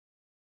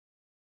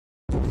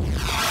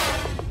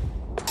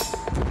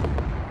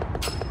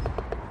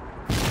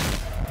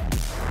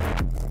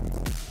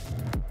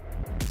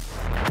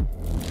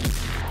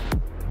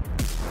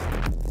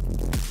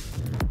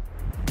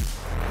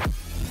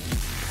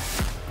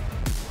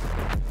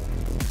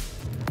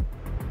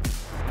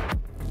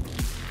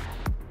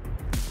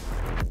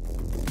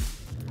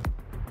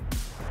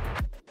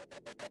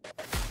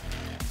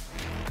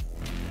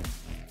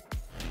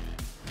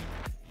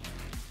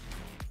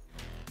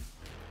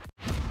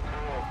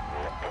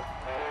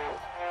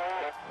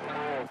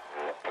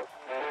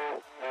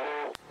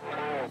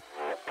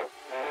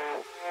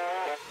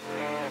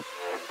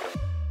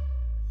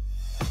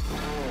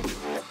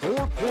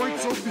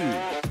points of view.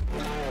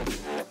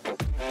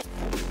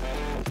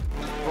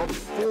 From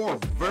 4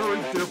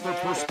 very different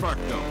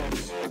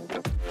perspectives.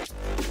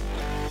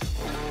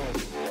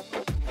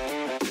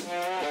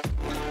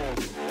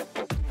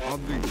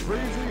 On the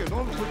crazy and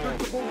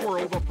unpredictable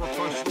world of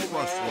professional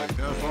wrestling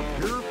as the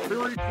Pure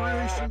Theory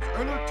Creations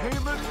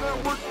Entertainment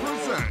Network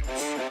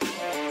presents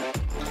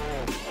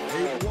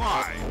a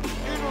live,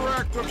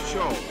 interactive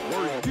show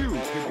where you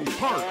can be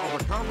part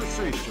of a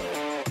conversation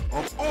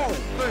of all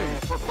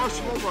things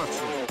professional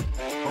wrestling,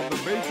 from the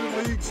major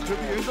leagues to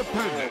the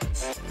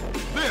independents.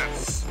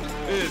 This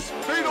is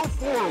Fatal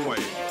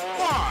 4-Way,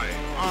 live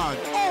on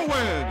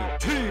ON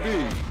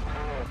TV.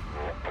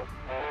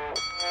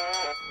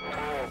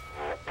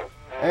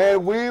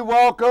 And we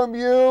welcome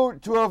you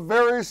to a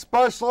very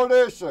special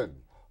edition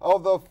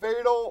of the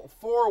Fatal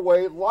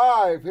 4-Way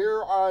live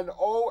here on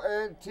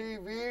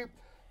ONTV.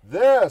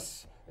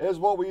 This is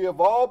what we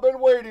have all been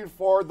waiting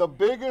for. The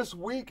biggest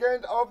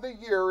weekend of the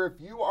year, if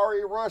you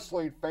are a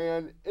wrestling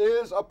fan,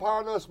 is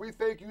upon us. We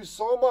thank you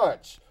so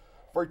much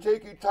for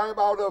taking time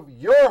out of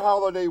your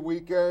holiday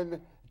weekend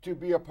to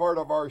be a part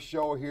of our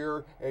show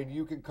here, and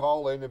you can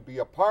call in and be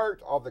a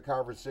part of the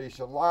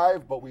conversation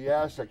live, but we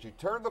ask that you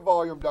turn the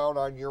volume down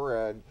on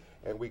your end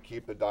and we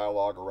keep the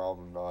dialogue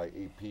around a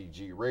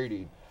PG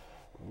rating.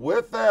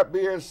 With that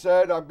being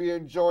said, I'm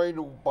being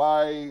joined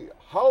by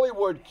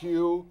Hollywood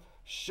Q,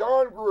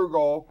 Shawn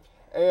Grugel,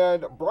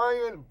 and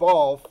Brian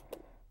Balfe,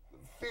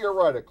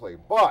 theoretically,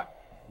 but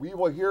we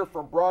will hear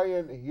from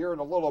Brian here in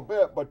a little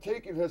bit, but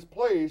taking his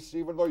place,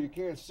 even though you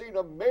can't see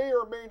him, may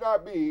or may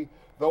not be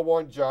the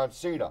one John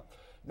Cena.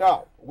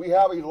 Now, we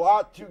have a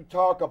lot to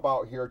talk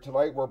about here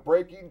tonight. We're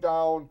breaking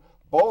down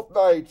both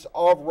nights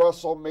of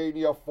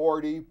WrestleMania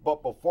 40,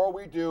 but before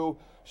we do,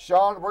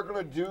 Shawn, we're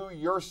going to do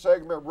your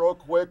segment real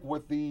quick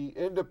with the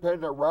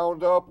independent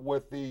roundup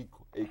with a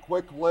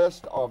quick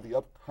list of the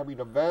upcoming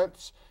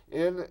events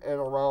in and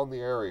around the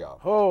area.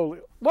 Holy,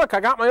 look, I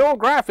got my own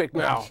graphic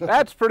now.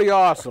 That's pretty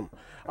awesome.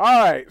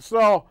 All right,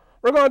 so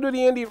we're going to do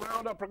the indie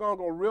roundup. We're going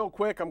to go real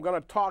quick. I'm going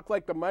to talk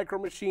like the Micro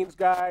Machines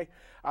guy.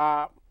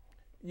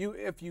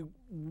 If you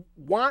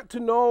want to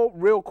know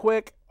real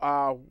quick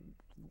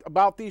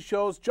about these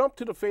shows, jump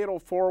to the Fatal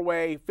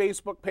 4-Way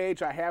Facebook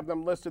page. I have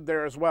them listed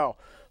there as well.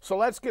 So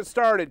let's get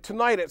started.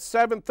 Tonight at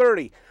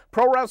 7:30,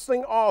 Pro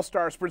Wrestling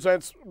All-Stars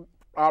presents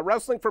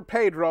Wrestling for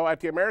Pedro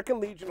at the American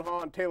Legion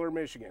Hall in Taylor,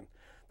 Michigan.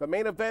 The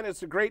main event is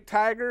the Great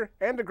Tiger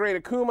and the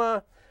Great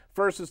Akuma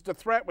versus The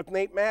Threat with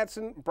Nate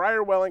Matson,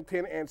 Briar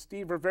Wellington, and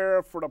Steve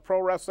Rivera for the Pro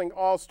Wrestling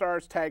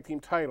All-Stars Tag Team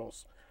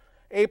titles.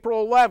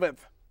 April 11th,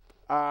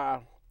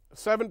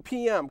 7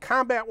 p.m.,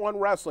 Combat One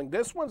Wrestling.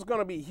 This one's going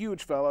to be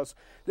huge, fellas.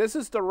 This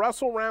is the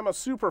WrestleRama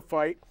Super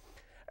Fight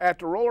at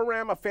the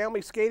Rollerama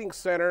Family Skating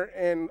Center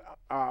in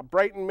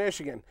Brighton,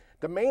 Michigan.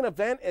 The main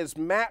event is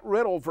Matt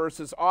Riddle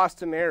versus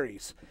Austin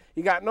Aries.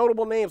 You got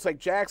notable names like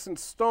Jackson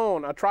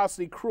Stone,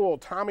 Atrocity Cruel,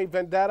 Tommy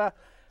Vendetta,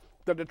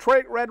 the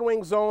Detroit Red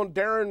Wings own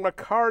Darren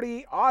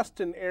McCarty,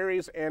 Austin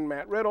Aries, and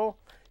Matt Riddle.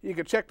 You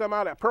can check them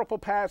out at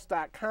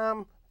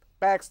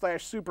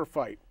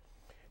purplepass.com/superfight.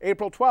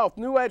 April 12th,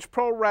 New Edge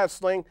Pro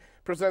Wrestling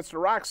presents the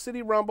Rock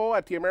City Rumble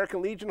at the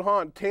American Legion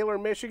Hall in Taylor,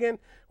 Michigan,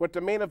 with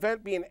the main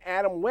event being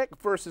Adam Wick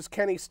versus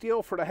Kenny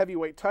Steele for the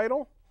heavyweight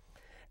title.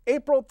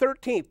 April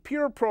 13th,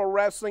 Pure Pro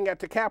Wrestling at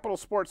the Capital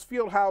Sports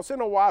Fieldhouse in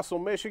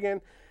Owasso,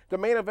 Michigan. The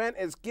main event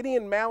is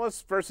Gideon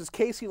Malice versus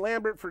Casey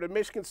Lambert for the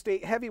Michigan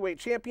State Heavyweight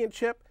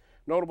Championship.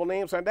 Notable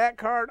names on that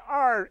card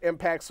are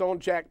Impact's own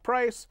Jack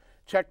Price.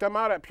 Check them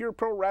out at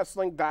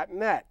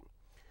pureprowrestling.net.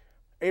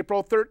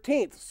 April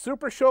 13th,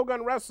 Super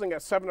Shogun Wrestling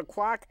at 7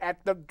 o'clock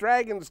at the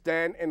Dragon's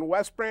Den in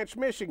West Branch,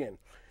 Michigan.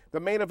 The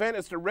main event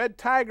is the Red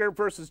Tiger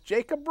versus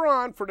Jacob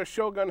Braun for the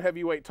Shogun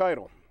Heavyweight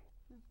title.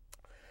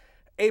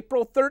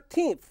 April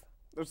 13th,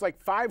 there's like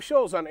 5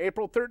 shows on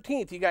April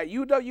 13th. You got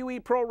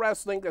UWE Pro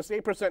Wrestling as they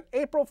present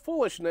April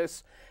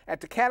Foolishness at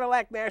the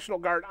Cadillac National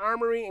Guard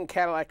Armory in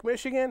Cadillac,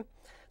 Michigan.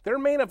 Their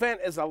main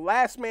event is a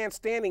last man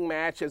standing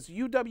match as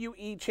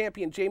UWE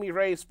champion Jamie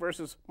Race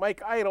versus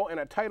Mike Idol in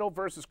a title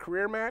versus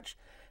career match.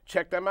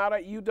 Check them out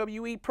at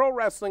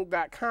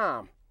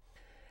uweprowrestling.com.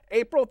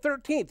 April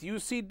 13th,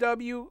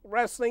 UCW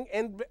Wrestling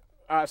in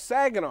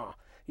Saginaw.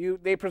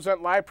 They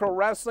present live pro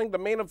wrestling. The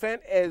main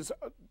event is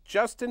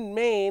Justin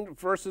Maine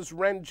versus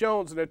Ren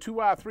Jones in a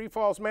 2 out of 3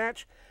 falls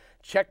match.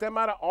 Check them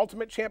out at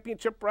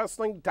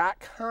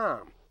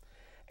ultimatechampionshipwrestling.com.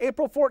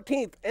 April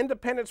 14th,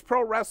 Independence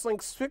Pro Wrestling,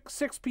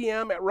 6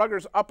 p.m. at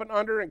Ruggers Up and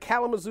Under in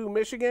Kalamazoo,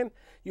 Michigan.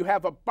 You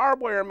have a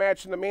barbed wire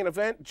match in the main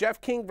event, Jeff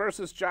King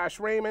versus Josh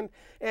Raymond,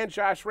 and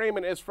Josh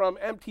Raymond is from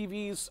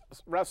MTV's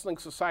Wrestling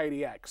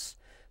Society X.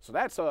 So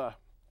that's a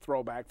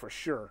throwback for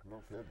sure.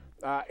 No kidding.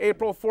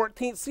 April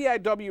 14th,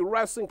 CIW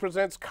Wrestling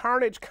presents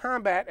Carnage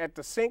Combat at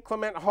the St.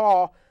 Clement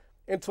Hall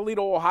in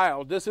Toledo,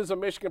 Ohio. This is a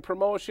Michigan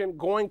promotion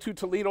going to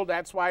Toledo.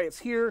 That's why it's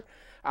here.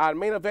 The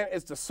main event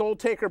is the Soul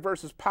Taker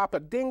versus Papa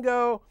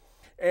Dingo.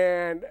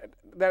 And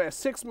then a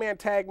 6-man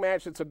tag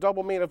match. It's a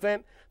double main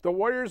event. The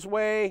Warriors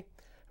Way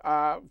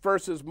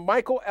versus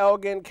Michael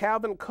Elgin,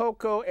 Calvin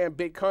Coco, and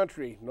Big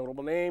Country.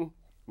 Notable name,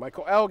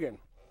 Michael Elgin.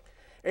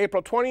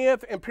 April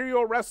 20th,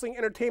 Imperial Wrestling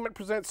Entertainment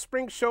presents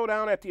Spring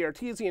Showdown at the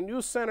Artesian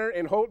News Center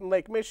in Houghton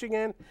Lake,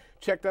 Michigan.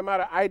 Check them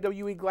out at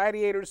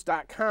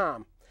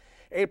iwegladiators.com.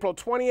 April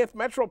 20th,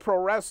 Metro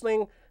Pro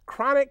Wrestling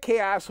Chronic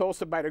Chaos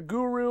hosted by the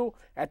Guru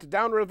at the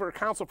Downriver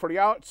Council for the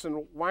Arts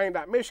in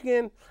Wyandotte,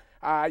 Michigan.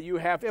 You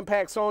have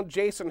Impact's own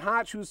Jason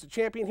Hotch, who's the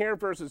champion here,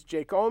 versus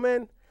Jake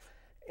Oman.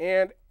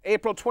 And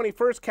April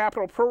 21st,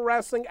 Capital Pro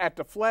Wrestling at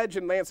the Fledge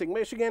in Lansing,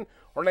 Michigan.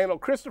 Orlando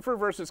Christopher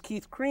versus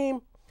Keith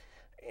Cream.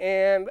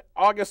 And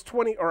April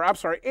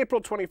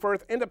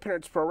 21st,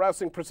 Independence Pro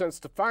Wrestling presents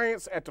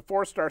Defiance at the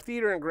 4-Star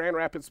Theater in Grand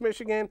Rapids,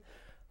 Michigan.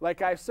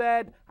 Like I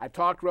said, I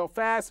talked real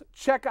fast.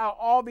 Check out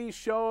all these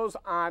shows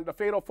on the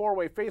Fatal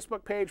 4-Way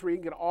Facebook page where you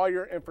can get all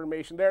your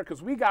information there,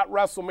 because we got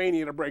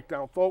WrestleMania to break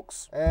down,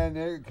 folks. And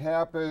it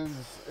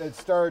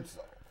starts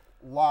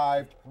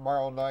live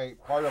tomorrow night,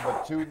 part of a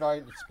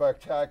 2-night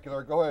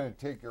spectacular. Go ahead and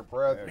take your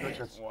breath.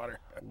 Water.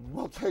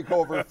 We'll take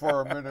over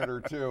for a minute or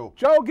two.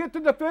 Joe, get the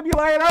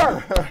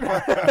defibrillator.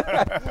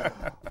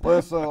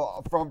 Listen,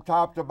 from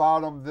top to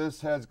bottom, this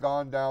has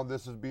gone down.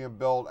 This is being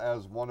billed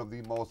as one of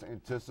the most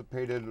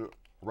anticipated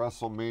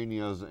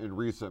WrestleManias in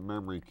recent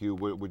memory. Q,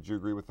 would you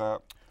agree with that?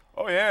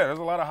 Oh yeah, there's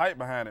a lot of hype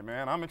behind it,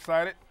 man. I'm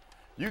excited.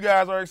 You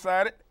guys are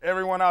excited.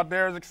 Everyone out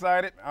there is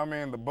excited. I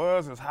mean, the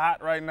buzz is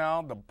hot right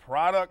now. The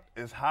product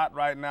is hot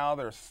right now.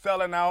 They're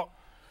selling out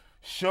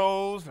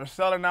shows. They're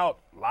selling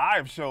out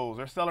live shows.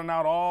 They're selling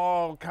out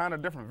all kind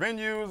of different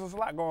venues. There's a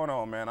lot going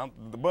on, man.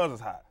 The buzz is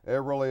hot. It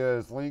really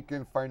is.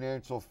 Lincoln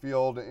Financial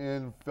Field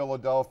in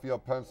Philadelphia,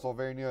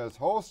 Pennsylvania is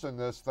hosting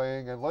this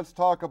thing. And let's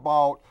talk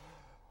about,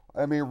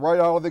 right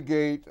out of the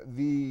gate,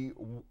 the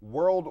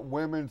World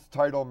Women's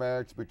title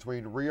match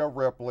between Rhea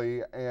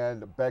Ripley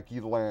and Becky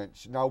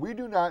Lynch. Now, we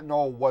do not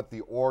know what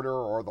the order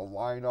or the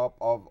lineup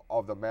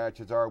of the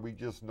matches are. We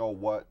just know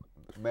what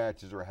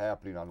matches are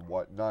happening on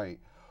what night.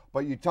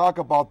 But you talk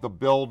about the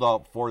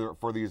build-up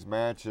for these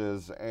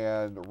matches,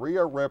 and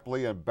Rhea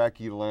Ripley and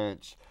Becky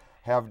Lynch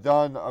have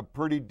done a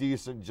pretty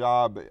decent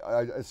job,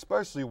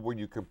 especially when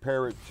you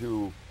compare it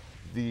to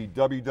the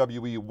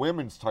WWE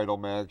Women's title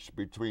match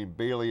between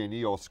Bayley and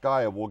Io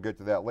Sky. We'll get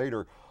to that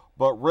later.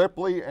 But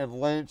Ripley and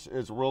Lynch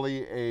is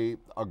really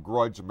a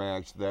grudge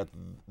match that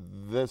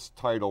this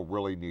title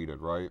really needed,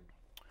 right?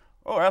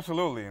 Oh,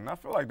 absolutely. And I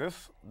feel like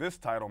this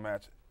title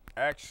match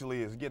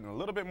actually is getting a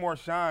little bit more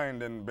shine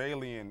than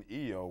Bayley and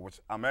Io, which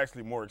I'm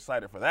actually more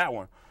excited for that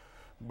one.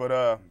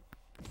 But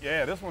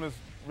yeah, this one is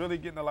really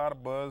getting a lot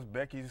of buzz.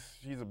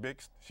 She's a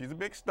big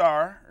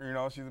star.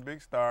 She's a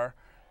big star.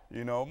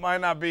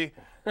 Might not be.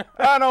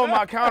 I know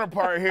my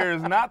counterpart here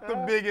is not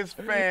the biggest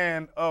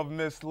fan of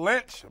Miss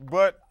Lynch,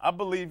 but I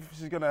believe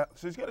she's gonna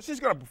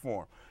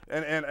perform,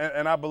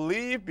 and I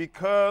believe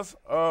because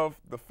of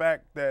the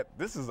fact that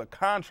this is a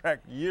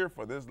contract year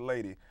for this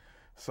lady,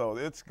 so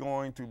it's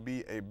going to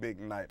be a big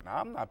night. Now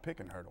I'm not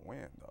picking her to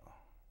win though.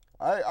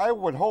 I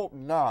would hope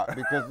not,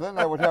 because then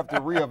I would have to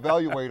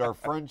reevaluate our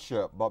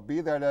friendship. But be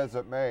that as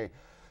it may.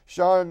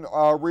 Shawn,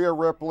 Rhea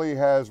Ripley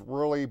has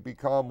really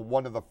become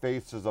one of the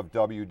faces of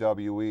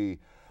WWE.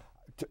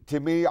 To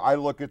me, I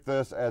look at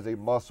this as a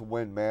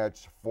must-win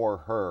match for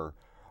her.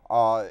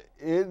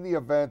 In the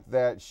event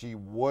that she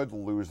would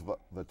lose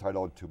the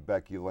title to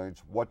Becky Lynch,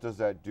 what does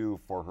that do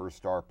for her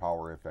star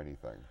power, if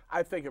anything?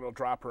 I think it'll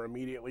drop her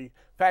immediately.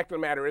 Fact of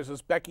the matter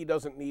is Becky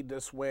doesn't need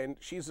this win.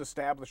 She's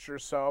established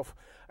herself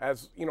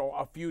as,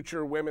 a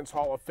future Women's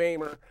Hall of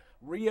Famer.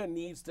 Rhea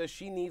needs this.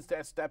 She needs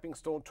that stepping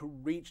stone to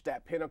reach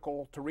that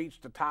pinnacle, to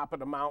reach the top of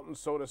the mountain,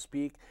 so to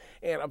speak.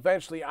 And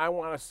eventually, I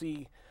want to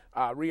see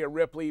Rhea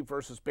Ripley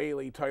versus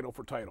Bayley title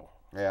for title.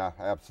 Yeah,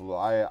 absolutely.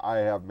 I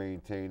have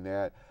maintained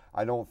that.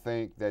 I don't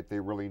think that they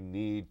really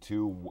need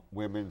two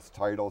women's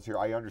titles here.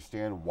 I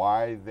understand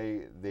why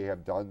they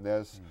have done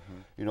this.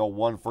 Mm-hmm.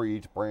 One for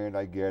each brand,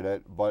 I get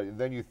it. But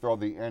then you throw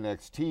the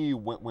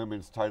NXT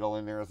women's title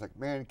in there. It's like,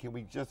 man, can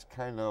we just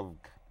kind of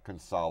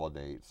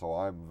consolidate? So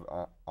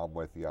I'm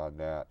with you on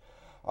that.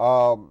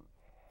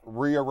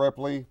 Rhea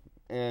Ripley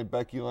and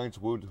Becky Lynch,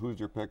 who's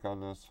your pick on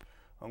this?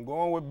 I'm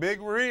going with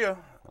Big Rhea.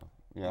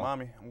 Yeah.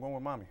 Mommy. I'm going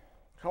with Mommy.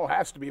 Oh, it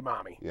has to be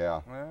Mommy. Yeah.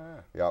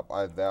 Yeah.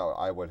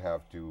 I would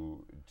have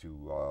to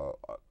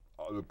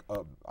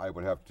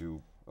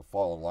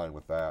fall in line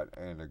with that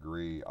and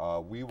agree.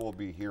 We will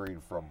be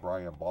hearing from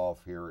Brian Balfe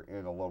here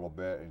in a little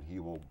bit, and he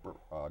will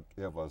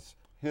give us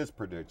his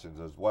predictions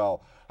as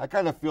well. I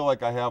kind of feel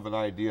like I have an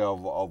idea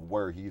of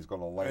where he's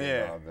going to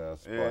land on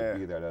this, but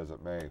be that as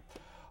it may.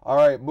 All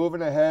right,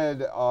 moving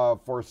ahead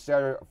for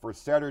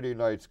Saturday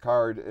night's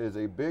card is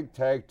a big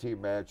tag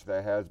team match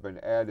that has been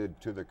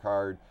added to the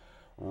card.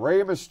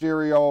 Rey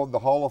Mysterio, the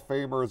Hall of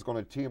Famer, is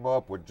going to team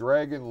up with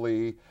Dragon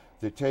Lee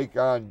to take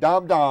on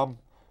Dom Dom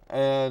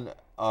and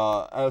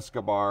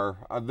Escobar.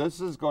 And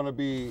this is going to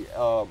be,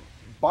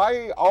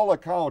 by all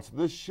accounts,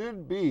 this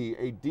should be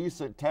a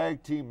decent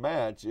tag team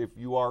match if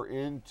you are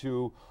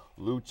into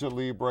Lucha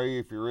Libre,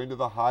 if you're into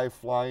the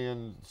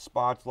high-flying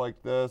spots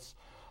like this.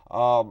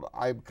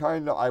 I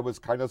was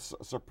kind of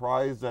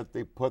surprised that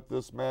they put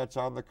this match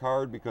on the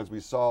card, because we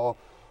saw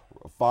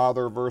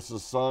father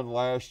versus son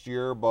last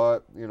year,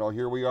 but you know,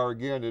 here we are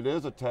again. It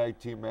is a tag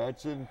team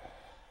match, and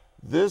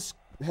this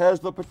has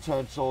the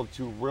potential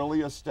to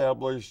really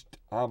establish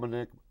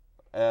Dominic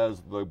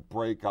as the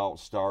breakout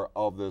star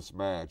of this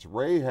match.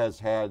 Ray has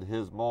had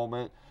his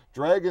moment.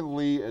 Dragon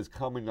Lee is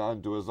coming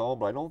onto his own,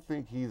 but I don't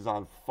think he's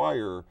on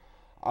fire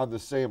on the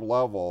same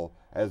level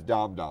as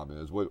Dom Dom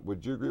is.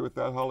 Would you agree with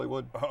that,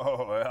 Hollywood?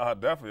 Oh, I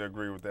definitely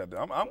agree with that.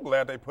 I'm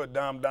glad they put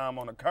Dom Dom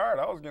on the card.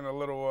 I was getting a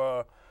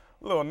little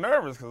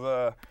nervous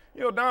because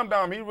you know, Dom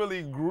Dom, he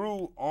really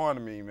grew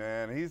on me,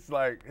 man. He's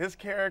like, his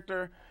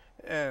character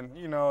and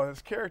you know,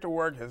 his character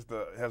work has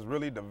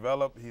really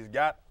developed. He's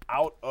got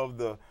out of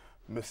the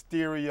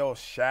Mysterio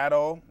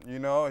shadow. You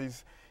know,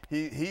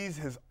 he's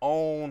his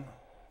own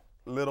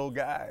little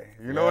guy,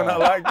 you know, and I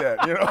like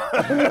that, you know.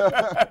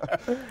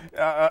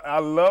 I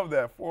love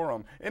that for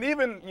him. And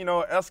even, you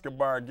know,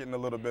 Escobar getting a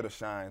little bit of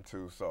shine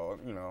too, so,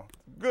 you know,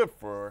 good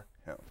for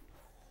him.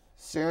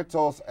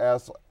 Santos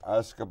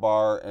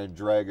Escobar and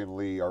Dragon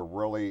Lee are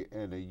really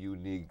in a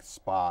unique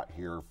spot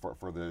here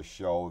for this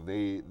show.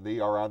 They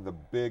are on the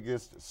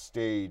biggest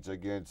stage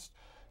against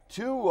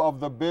two of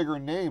the bigger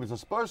names,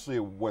 especially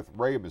with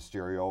Rey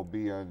Mysterio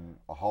being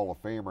a Hall of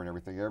Famer and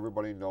everything.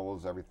 Everybody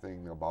knows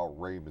everything about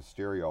Rey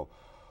Mysterio.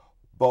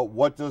 But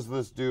what does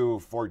this do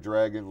for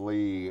Dragon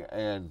Lee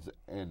and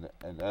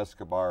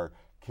Escobar?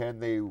 Can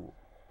they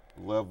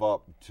live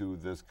up to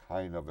this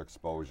kind of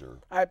exposure?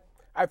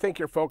 I think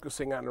you're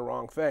focusing on the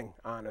wrong thing,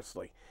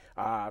 honestly.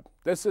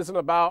 This isn't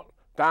about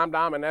Dom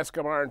Dom and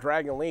Escobar and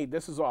Dragon Lee.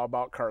 This is all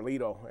about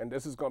Carlito, and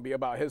this is going to be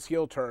about his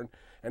heel turn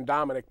and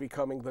Dominic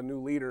becoming the new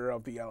leader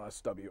of the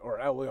LSW or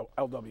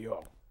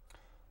LWO.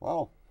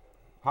 Well,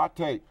 hot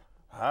take.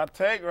 Hot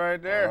take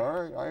right there.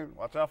 All right.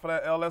 Watch out for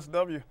that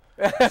LSW.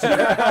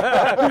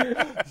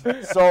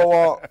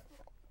 So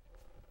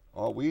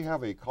we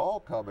have a call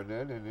coming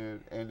in,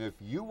 and if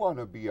you want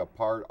to be a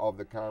part of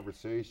the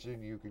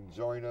conversation, you can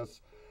join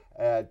us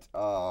at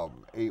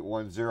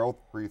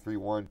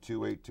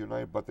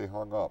 810-331-2829, but they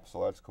hung up,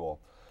 so that's cool.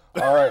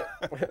 All right.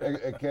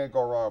 it can't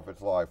go wrong if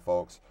it's live,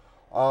 folks.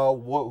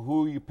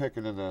 Who are you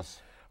picking in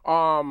this?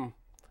 Dom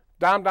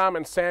Dom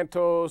and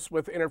Santos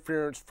with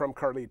interference from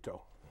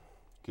Carlito.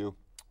 Q?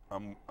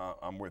 I'm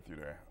with you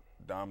there.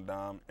 Dom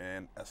Dom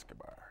and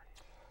Escobar.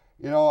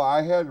 You know,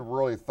 I hadn't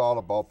really thought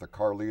about the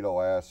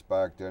Carlito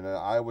aspect, and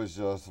I was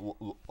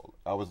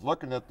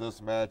looking at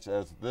this match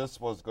as this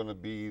was going to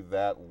be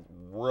that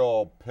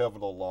real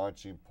pivotal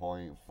launching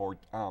point for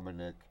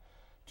Dominic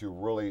to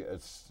really,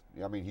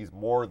 I mean, he's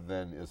more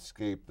than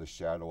escaped the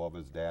shadow of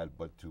his dad,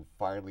 but to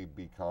finally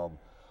become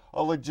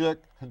a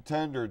legit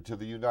contender to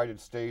the United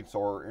States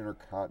or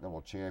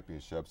Intercontinental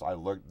Championships.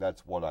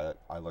 That's what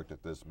I looked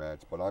at this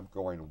match, but I'm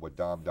going with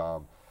Dom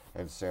Dom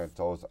and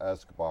Santos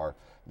Escobar.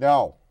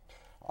 Now,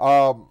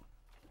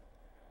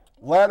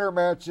 ladder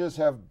matches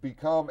have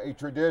become a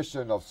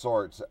tradition of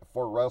sorts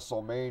for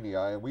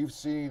WrestleMania, and we've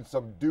seen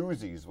some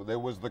doozies. There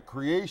was the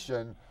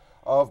creation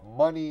of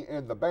Money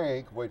in the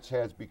Bank, which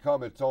has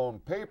become its own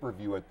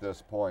pay-per-view at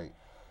this point.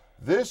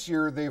 This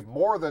year, they've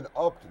more than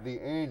upped the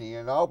ante,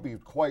 and I'll be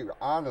quite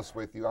honest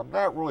with you, I'm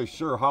not really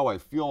sure how I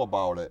feel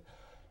about it.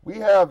 We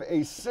have a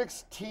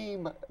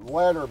 6-team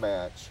ladder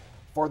match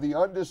for the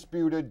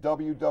undisputed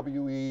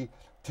WWE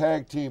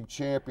Tag Team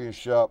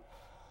Championship.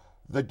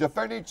 The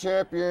defending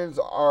champions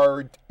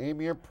are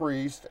Damian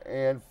Priest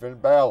and Finn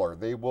Balor.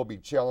 They will be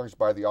challenged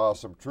by the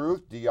Awesome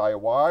Truth,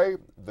 DIY,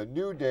 The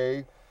New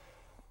Day,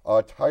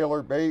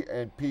 Tyler Bate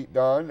and Pete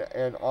Dunne,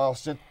 and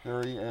Austin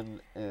Theory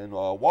and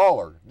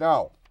Waller.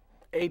 Now,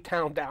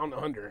 A-Town Down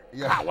Under.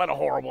 Yeah. God, what a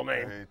horrible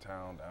name.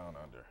 A-Town Down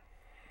Under.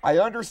 I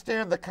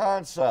understand the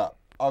concept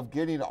of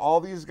getting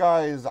all these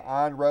guys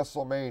on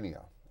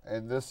WrestleMania,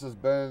 and this has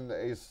been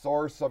a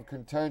source of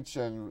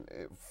contention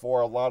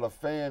for a lot of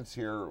fans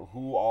here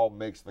who all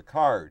makes the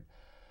card.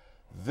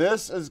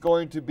 This is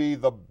going to be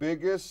the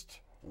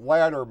biggest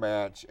ladder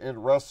match in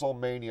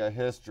WrestleMania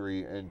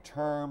history in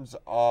terms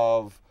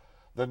of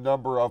the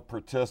number of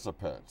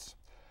participants.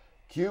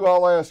 Q,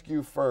 I'll ask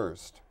you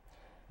first.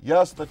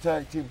 Yes, the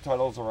tag team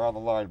titles are on the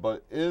line,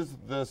 but is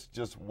this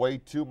just way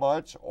too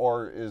much,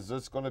 or is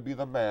this going to be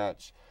the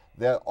match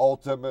that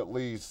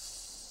ultimately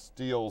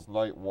steals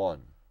night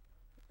one?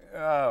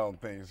 I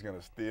don't think it's going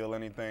to steal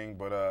anything,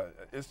 but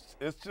it's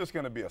just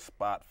going to be a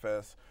spot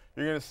fest.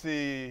 You're going to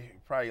see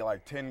probably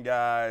like 10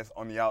 guys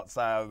on the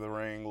outside of the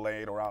ring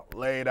laid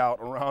out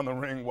around the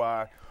ring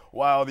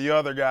while the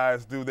other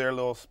guys do their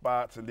little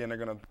spots, and then they're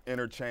going to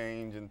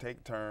interchange and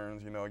take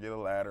turns, you know, get a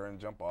ladder and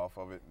jump off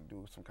of it and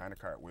do some kind of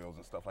cartwheels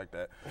and stuff like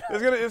that.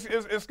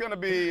 It's gonna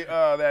be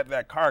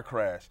that car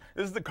crash.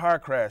 This is the car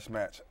crash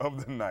match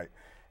of the night.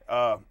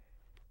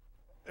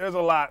 There's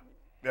a lot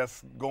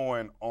that's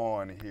going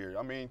on here.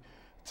 I mean,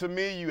 to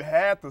me, you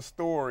had the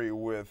story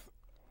with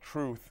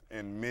Truth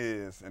and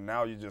Miz, and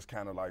now you just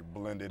kind of like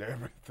blended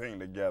everything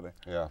together.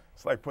 Yeah.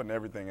 It's like putting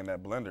everything in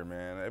that blender,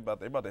 man. They about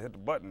to hit the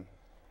button.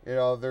 You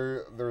know,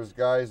 there's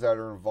guys that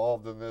are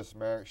involved in this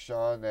match,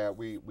 Shawn, that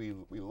we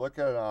look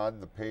at it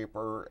on the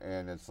paper,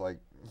 and it's like,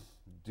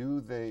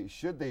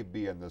 should they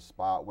be in this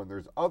spot when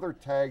there's other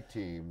tag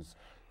teams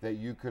that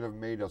you could have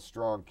made a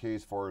strong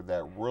case for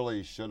that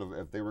really should have,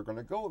 if they were going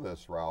to go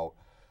this route,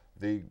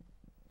 they,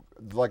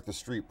 like the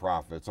Street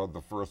Profits are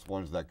the first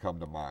ones that come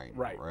to mind.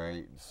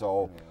 Right.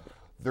 So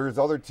there's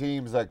other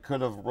teams that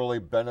could have really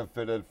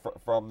benefited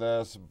from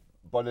this,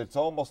 but it's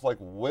almost like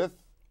with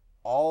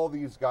all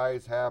these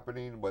guys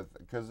happening,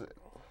 because a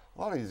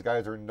lot of these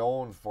guys are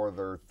known for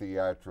their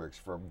theatrics,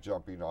 from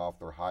jumping off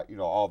their high,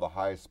 all the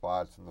high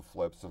spots and the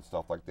flips and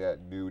stuff like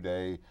that. New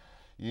Day,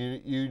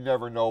 you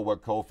never know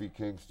what Kofi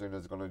Kingston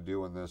is going to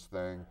do in this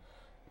thing.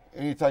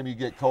 Anytime you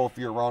get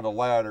Kofi around a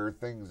ladder,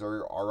 things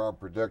are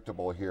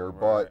unpredictable here.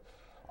 Right.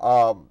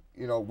 But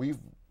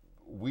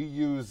we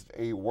used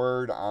a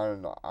word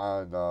on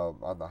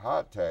the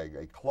hot tag,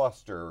 a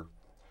cluster,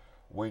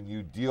 when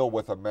you deal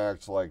with a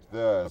match like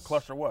this. A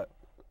cluster what?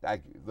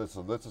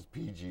 Listen, this is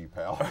PG,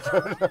 pal.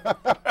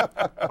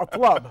 A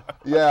flub.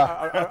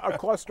 Yeah. A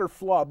cluster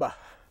flub.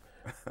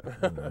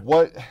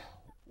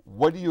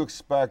 What do you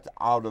expect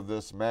out of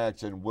this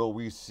match, and will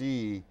we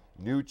see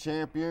new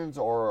champions,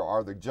 or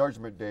are the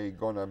Judgment Day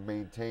going to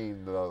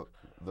maintain the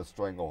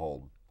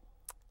stranglehold?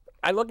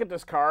 I look at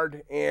this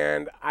card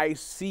and I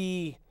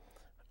see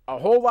a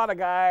whole lot of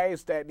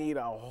guys that need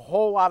a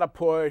whole lot of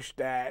push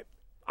that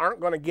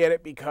aren't going to get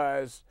it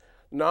because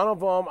none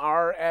of them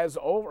are as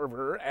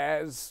over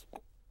as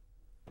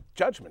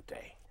Judgment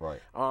Day. Right.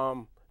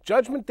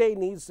 Judgment Day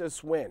needs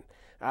this win.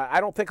 I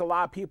don't think a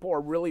lot of people are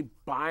really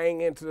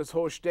buying into this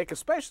whole shtick,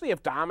 especially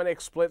if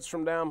Dominic splits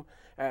from them,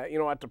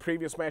 at the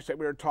previous match that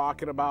we were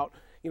talking about,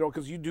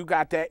 because you do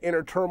got that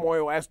inner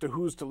turmoil as to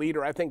who's the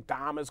leader. I think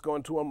Dom is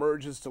going to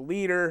emerge as the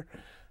leader.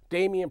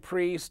 Damian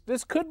Priest,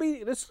 this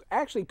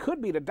actually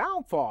could be the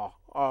downfall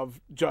of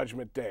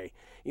Judgment Day.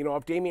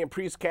 If Damian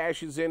Priest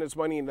cashes in his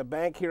Money in the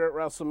Bank here at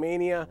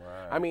WrestleMania,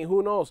 I mean,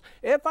 who knows?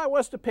 If I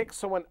was to pick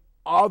someone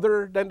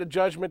other than the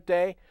Judgment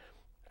Day,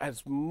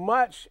 as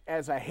much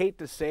as I hate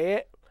to say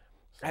it,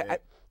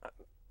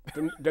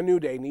 the New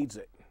Day needs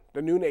it.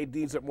 The New Day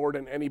needs it more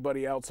than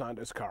anybody else on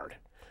this card.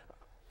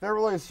 That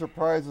really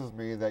surprises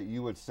me that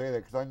you would say that,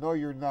 because I know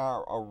you're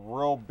not a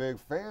real big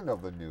fan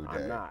of the New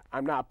Day.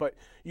 I'm not. But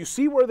you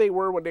see where they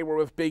were when they were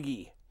with Big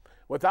E.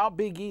 Without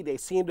Big E, they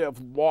seem to have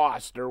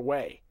lost their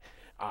way.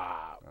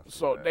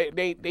 So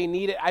they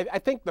need it. I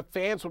think the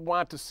fans would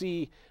want to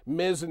see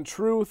Miz and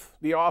Truth,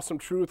 the Awesome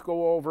Truth,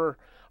 go over.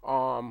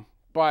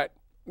 But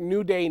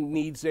New Day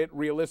needs it,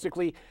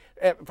 realistically.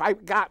 If I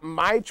got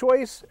my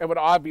choice, it would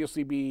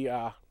obviously be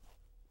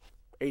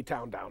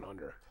A-Town Down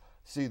Under.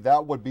 See,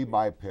 that would be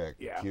my pick,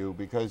 Yeah. Q,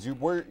 because you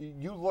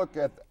look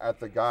at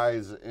the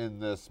guys in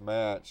this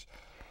match.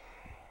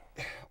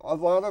 A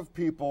lot of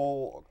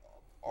people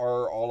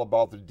are all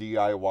about the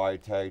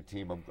DIY tag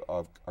team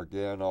of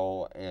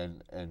Gargano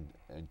and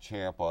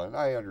Ciampa, and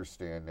I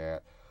understand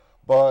that.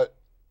 But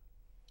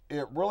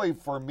it really,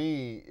 for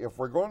me, if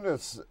we're going to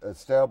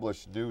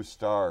establish new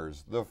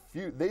stars,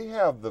 they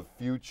have the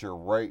future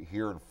right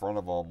here in front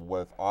of them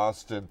with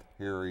Austin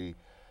Theory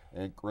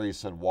and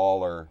Grayson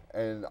Waller.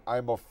 And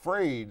I'm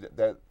afraid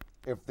that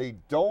if they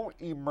don't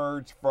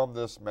emerge from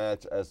this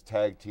match as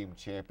tag team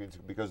champions,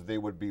 because they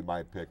would be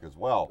my pick as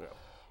well,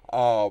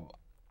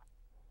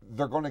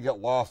 they're going to get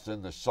lost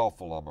in the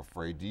shuffle, I'm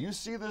afraid. Do you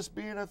see this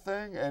being a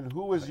thing? And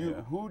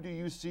who do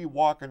you see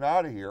walking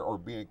out of here or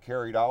being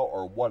carried out,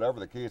 or whatever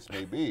the case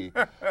may be,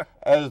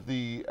 as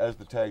the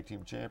tag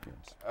team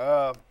champions?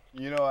 I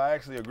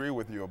actually agree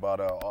with you about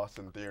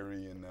Austin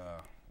Theory and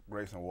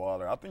Grayson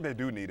Waller. I think they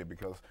do need it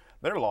because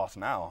they're lost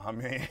now. I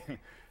mean,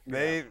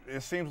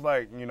 it seems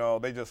like,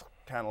 they just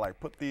kind of like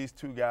put these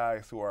two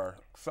guys who are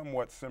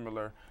somewhat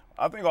similar.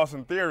 I think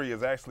Austin Theory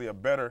is actually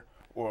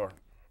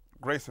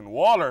Grayson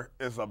Waller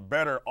is a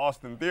better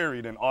Austin Theory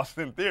than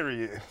Austin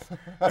Theory is.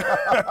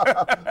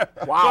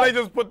 Wow. So they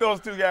just put those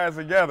two guys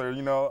together,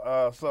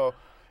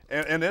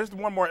 and there's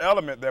one more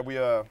element that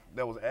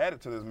that was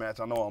added to this match.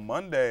 I know on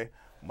Monday,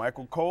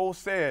 Michael Cole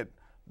said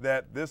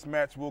that this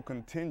match will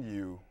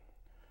continue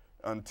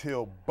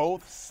until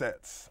both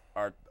sets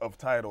of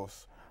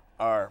titles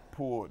are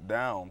pulled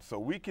down. So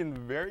we can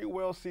very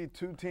well see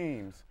two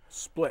teams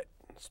split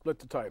the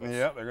titles.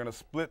 Yeah, they're going to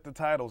split the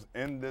titles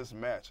in this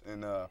match,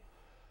 and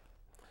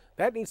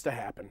that needs to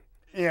happen.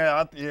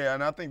 Yeah,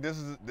 and I think this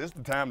is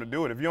the time to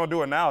do it. If you don't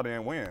do it now,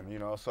 then when?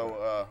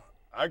 So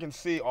I can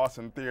see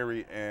Austin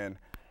Theory and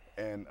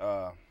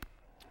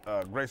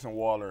Grayson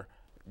Waller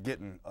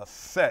getting a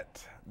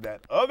set.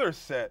 That other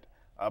set,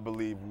 I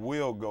believe,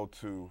 will go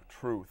to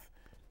Truth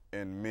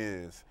and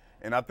Miz,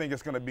 and I think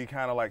it's going to be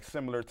kind of like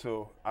similar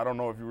to, I don't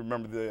know if you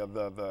remember it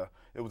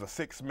was a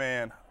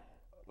 6-man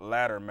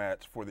ladder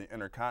match for the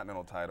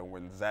Intercontinental title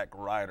when Zack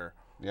Ryder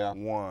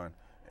won.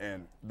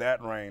 And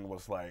that reign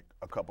was like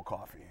a cup of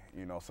coffee,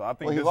 So I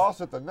think he lost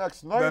it the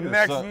next night.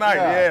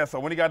 Yeah. So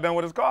when he got done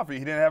with his coffee,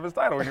 he didn't have his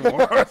title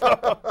anymore.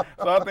 so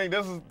I think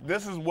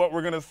this is what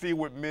we're gonna see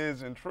with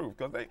Miz and Truth,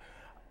 because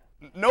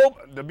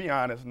to be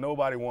honest,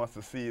 nobody wants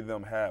to see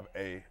them have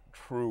a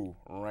true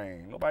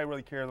reign. Nobody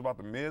really cares about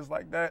the Miz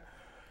like that.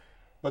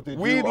 But they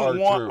we do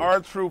want R-Truth.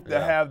 R-Truth to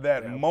Yeah. have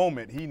that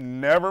moment. He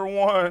never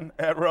won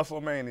at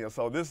WrestleMania,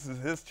 so this is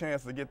his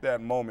chance to get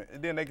that moment.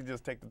 And then they can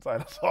just take the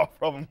titles off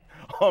from him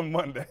on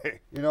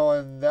Monday. You know,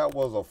 and that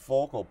was a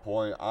focal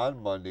point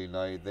on Monday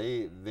night.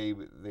 They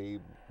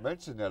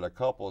mentioned that a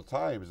couple of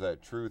times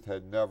that Truth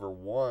had never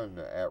won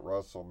at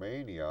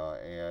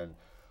WrestleMania. And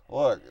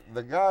look,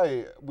 the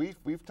guy,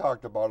 we've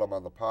talked about him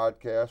on the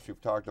podcast.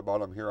 We've talked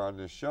about him here on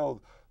this show.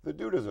 The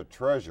dude is a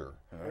treasure,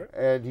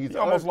 and he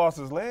almost lost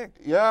his leg.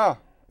 Yeah.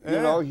 You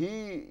Yeah. know,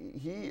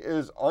 he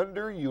is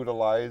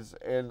underutilized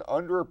and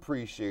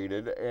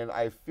underappreciated, and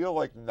I feel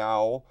like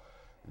now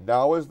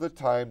is the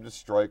time to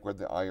strike when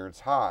the iron's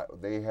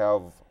hot. They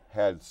have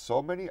had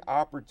so many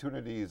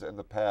opportunities in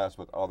the past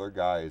with other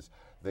guys.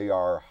 They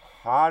are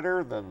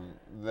hotter than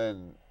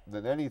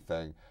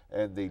anything,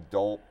 and they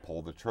don't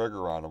pull the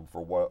trigger on them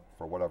for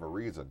whatever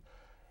reason.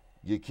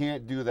 You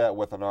can't do that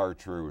with an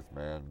R-Truth,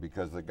 man,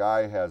 because the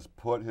guy has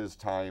put his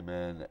time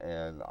in,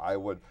 and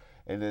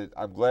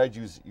I'm glad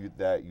you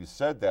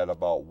said that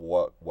about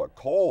what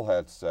Cole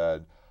had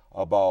said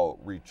about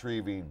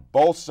retrieving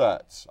both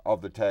sets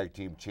of the tag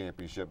team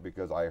championship,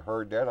 because I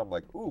heard that. I'm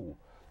like, ooh,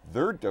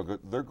 they're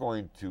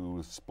going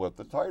to split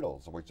the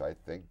titles, which I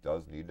think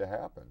does need to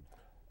happen.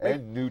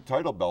 And new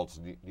title belts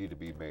need to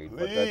be made.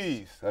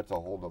 Please. But that's a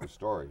whole other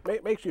story.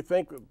 It makes you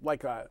think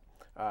like a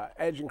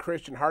Edge and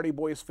Christian Hardy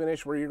Boys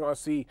finish, where you're going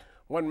to see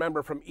one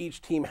member from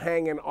each team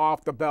hanging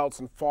off the belts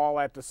and fall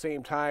at the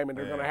same time, and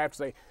they're going to have to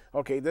say,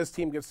 okay, this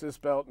team gets this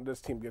belt and this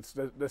team gets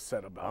this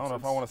set of belts. I don't know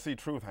if I want to see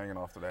Truth hanging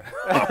off to that.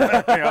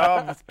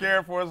 I'm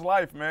scared for his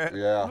life, man.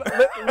 Yeah.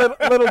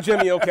 Little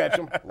Jimmy will catch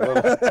him.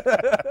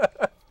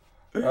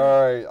 All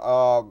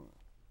right.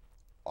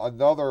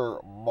 Another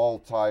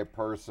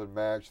multi-person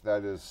match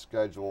that is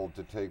scheduled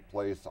to take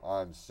place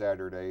on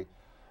Saturday,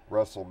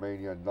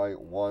 WrestleMania Night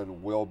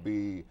 1, will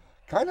be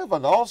kind of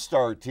an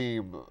all-star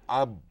team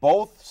on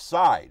both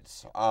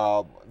sides.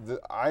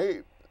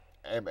 I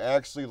am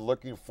actually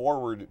looking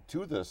forward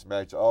to this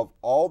match. Of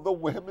all the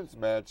women's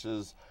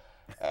matches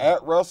at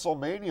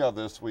WrestleMania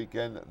this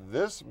weekend,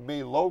 this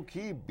may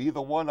low-key be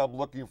the one I'm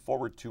looking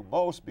forward to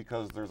most,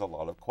 because there's a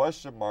lot of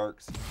question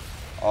marks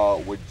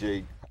with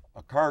Jade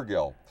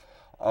Cargill.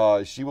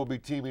 She will be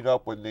teaming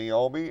up with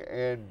Naomi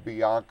and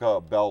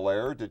Bianca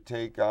Belair to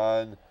take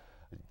on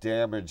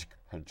Damage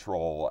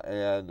Control.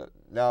 And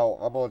now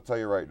I'm going to tell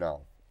you right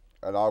now,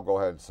 and I'll go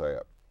ahead and say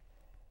it.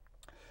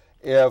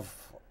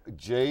 If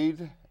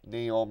Jade,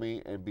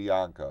 Naomi, and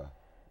Bianca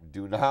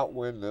do not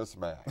win this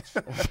match,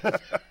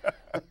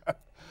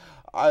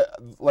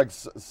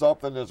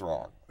 something is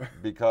wrong,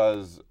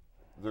 because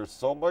there's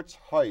so much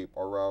hype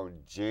around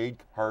Jade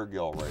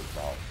Cargill right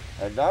now.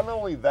 And not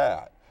only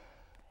that,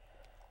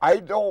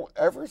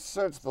 ever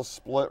since the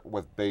split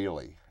with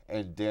Bayley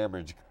and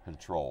Damage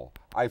Control,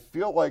 I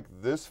feel like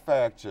this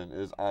faction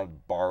is on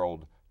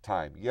borrowed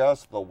time.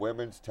 Yes, the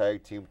women's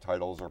tag team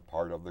titles are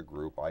part of the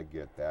group. I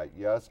get that.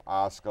 Yes,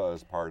 Asuka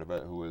is part of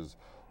it, who is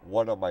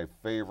one of my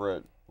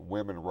favorite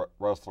women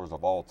wrestlers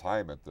of all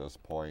time at this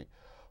point.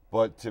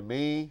 But to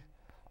me,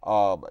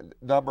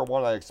 number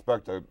one, I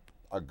expect a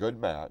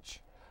good match.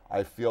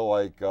 I feel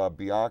like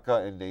Bianca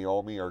and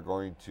Naomi are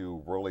going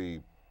to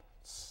really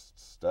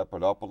step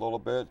it up a little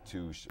bit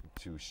to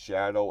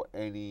shadow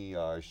any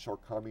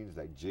shortcomings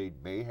that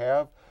Jade may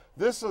have.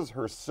 This is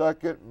her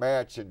second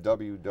match in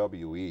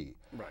WWE.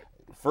 Right.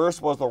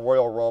 First was the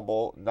Royal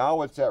Rumble.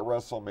 Now it's at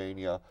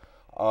WrestleMania.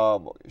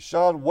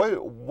 Shawn,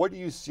 what do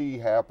you see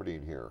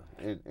happening here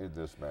in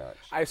this match?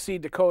 I see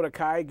Dakota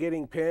Kai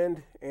getting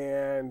pinned,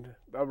 and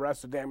the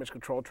rest of Damage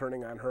Control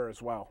turning on her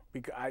as well.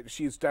 Because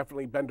she's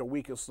definitely been the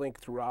weakest link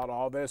throughout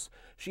all this.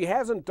 She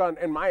hasn't done,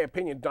 in my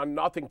opinion,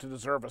 nothing to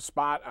deserve a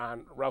spot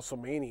on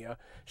WrestleMania.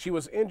 She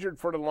was injured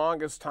for the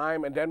longest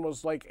time, and then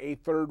was like a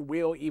third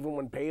wheel even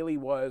when Bayley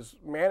was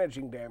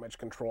managing Damage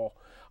Control.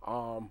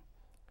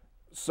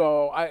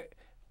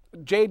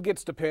 Jade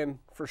gets the pin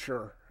for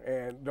sure,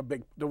 and the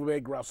big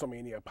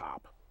WrestleMania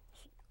pop.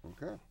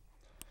 Okay.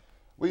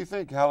 What do you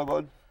think,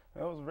 Hollywood?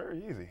 That was very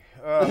easy.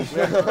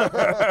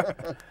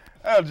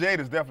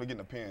 Jade is definitely getting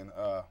a pin.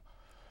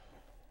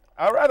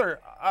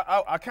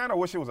 I kind of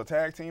wish it was a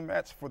tag team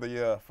match for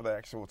the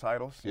actual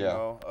titles. Yeah. You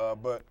know,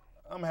 but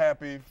I'm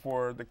happy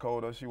for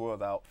Dakota. She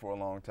was out for a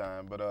long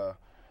time, but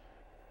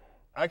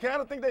I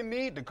kind of think they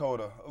need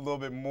Dakota a little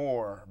bit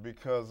more,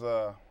 because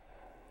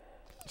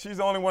she's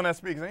the only one that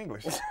speaks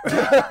English.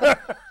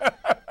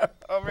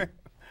 I mean,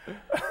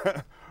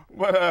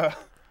 but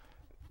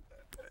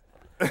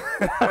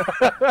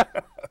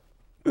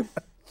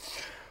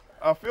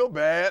I feel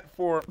bad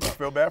for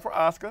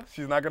Asuka.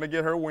 She's not gonna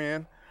get her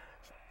win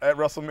at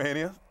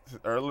WrestleMania.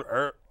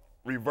 Her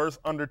reverse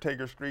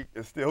Undertaker streak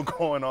is still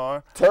going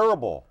on.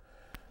 Terrible.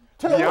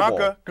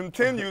 Bianca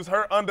continues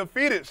her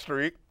undefeated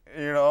streak.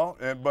 You know,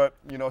 but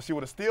she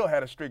would have still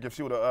had a streak if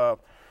she would have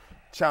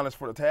challenged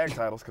for the tag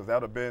titles, because that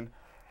would have been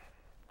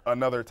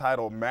another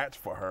title match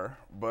for her.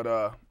 But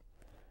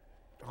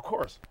of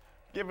course,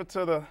 give it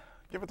to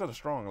Give it to the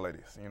strong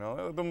ladies, you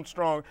know, them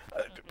strong.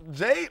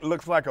 Jade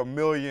looks like $1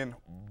 million,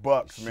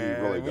 man. She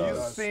really when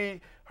does. you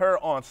see her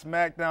on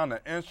SmackDown,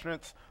 the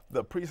entrance,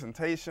 the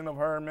presentation of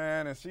her,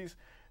 man, and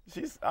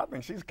I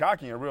think she's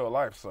cocky in real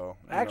life. So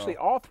Actually,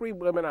 all three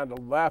women on the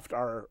left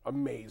are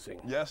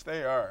amazing. yes,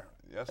 they are.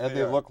 Yes, And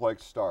they look like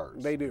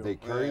stars. They do. They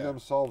carry Yeah.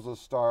 themselves as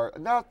stars.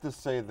 Not to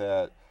say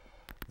that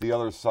the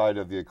other side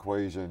of the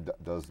equation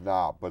does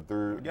not, but got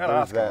there's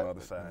Oscar on that the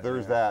other side,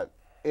 there's yeah. that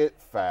it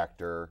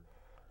factor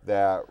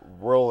that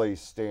really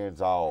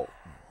stands out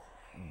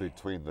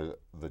between the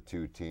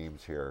two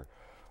teams here.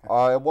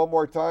 And one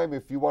more time,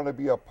 if you want to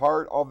be a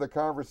part of the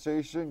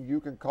conversation, you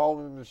can call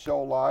in the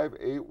show live,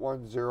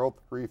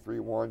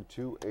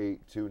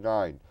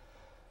 810-331-2829.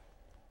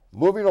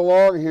 Moving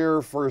along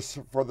here for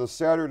the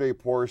Saturday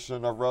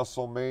portion of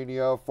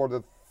WrestleMania, for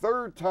the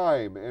third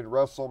time in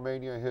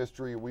WrestleMania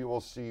history, we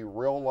will see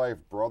real-life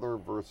brother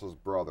versus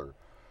brother.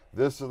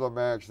 This is a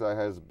match that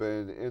has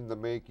been in the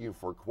making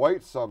for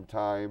quite some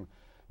time.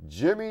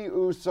 Jimmy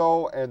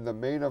Uso and the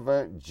main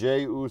event,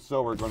 Jey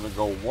Uso, are going to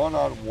go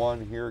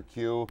one-on-one here,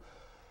 Q.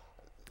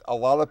 A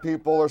lot of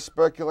people are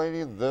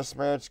speculating this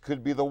match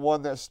could be the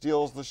one that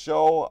steals the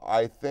show.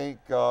 I think,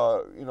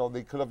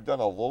 they could have done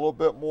a little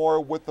bit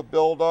more with the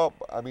build-up.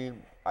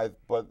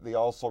 But they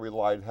also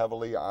relied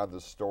heavily on the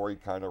story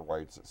kind of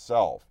writes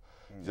itself.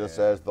 Just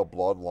as the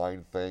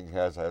bloodline thing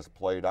has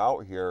played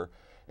out here.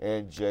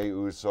 And Jey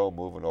Uso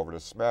moving over to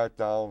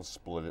SmackDown,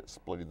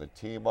 splitting the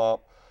team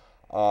up.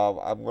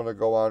 I'm going to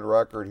go on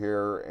record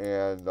here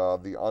and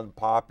the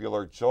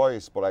unpopular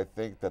choice, but I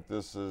think that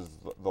this is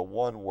the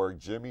one where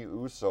Jimmy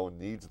Uso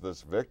needs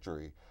this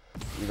victory.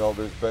 You know,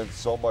 there's been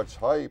so much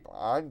hype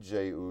on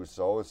Jey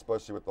Uso,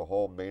 especially with the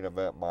whole main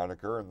event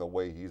moniker and the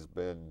way he's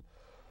been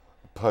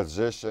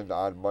positioned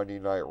on Monday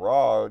Night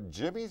Raw.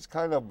 Jimmy's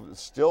kind of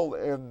still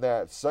in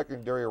that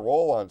secondary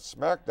role on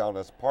SmackDown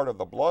as part of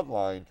the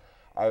bloodline.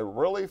 I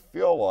really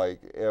feel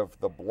like if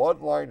the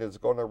bloodline is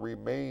going to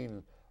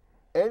remain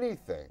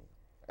anything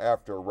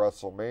after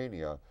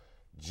WrestleMania,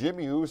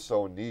 Jimmy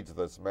Uso needs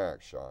this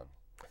match, Shawn.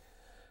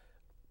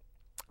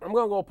 I'm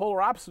going to go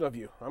polar opposite of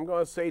you. I'm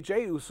going to say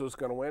Jey Uso is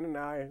going to win,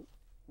 and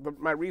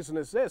my reason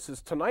is this: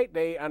 is tonight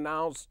they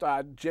announced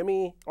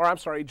Jey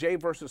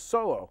versus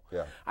Solo.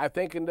 Yeah. I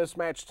think in this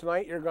match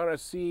tonight you're going to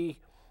see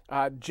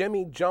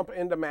Jimmy jump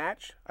into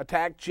match,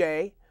 attack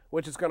Jey,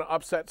 which is going to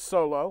upset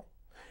Solo,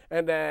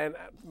 and then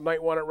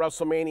night one at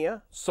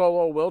WrestleMania,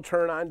 Solo will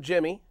turn on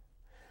Jimmy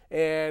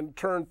and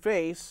turn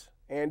face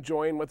and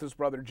join with his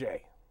brother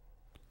Jey.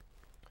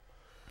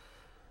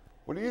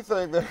 What do you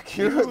think there,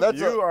 Q?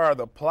 You are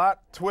the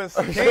plot twist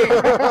king.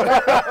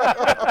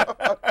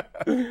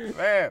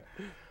 Man,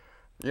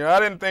 I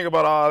didn't think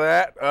about all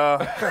that.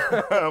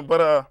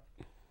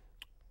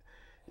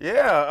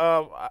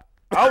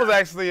 I was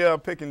actually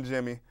picking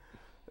Jimmy.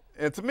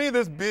 And to me,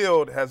 this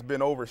build has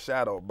been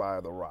overshadowed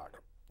by The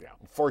Rock. Yeah,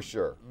 for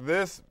sure.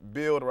 This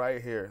build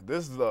right here,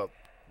 this is the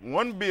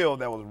one build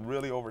that was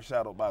really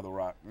overshadowed by The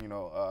Rock.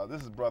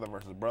 This is brother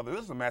versus brother.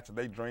 This is a match that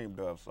they dreamed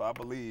of, so I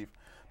believe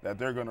that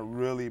they're going to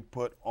really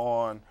put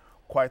on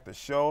quite the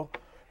show.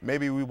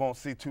 Maybe we won't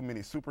see too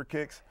many super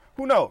kicks.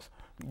 Who knows?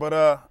 But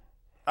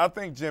I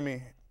think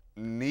Jimmy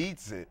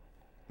needs it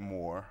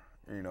more.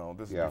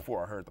 This is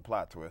before I heard the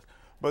plot twist.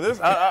 But this,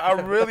 I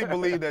really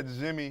believe that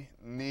Jimmy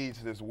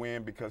needs this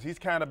win because he's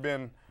kind of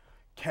been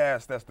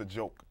cast as the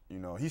joke.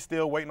 He's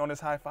still waiting on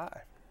his high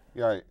five.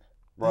 Right.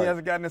 He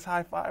hasn't gotten his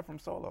high five from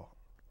Solo.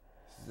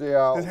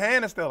 Yeah. His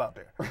hand is still out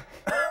there.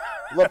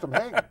 Left him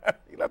hanging.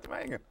 He left him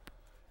hanging.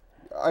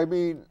 I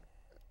mean,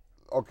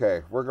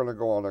 okay, we're going to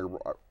go on a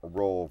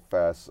real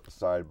fast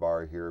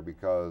sidebar here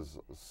because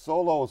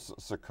Solo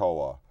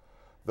Sikoa,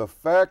 the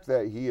fact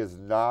that he is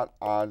not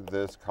on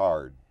this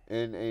card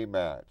in a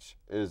match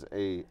is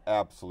a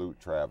absolute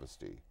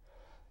travesty.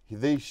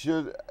 They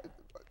should,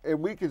 and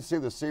we can say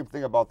the same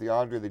thing about the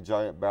Andre the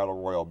Giant Battle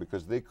Royal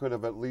because they could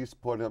have at least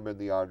put him in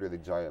the Andre the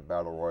Giant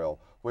Battle Royal,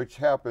 which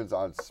happens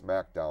on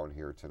SmackDown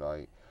here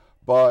tonight.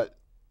 But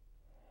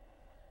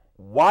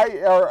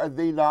why are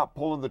they not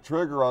pulling the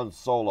trigger on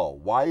Solo?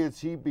 Why is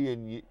he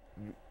being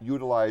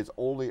utilized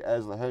only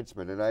as a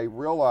henchman? And I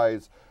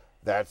realize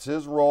that's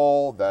his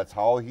role. That's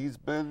how he's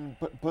been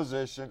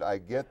positioned. I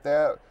get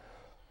that.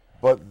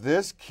 But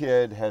this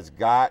kid has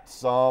got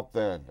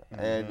something. Mm-hmm.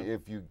 And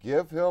if you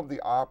give him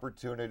the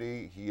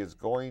opportunity, he is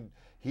going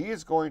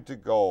to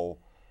go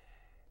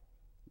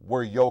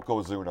where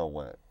Yokozuna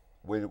went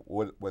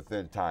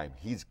within time.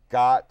 He's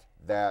got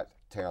that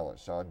talent,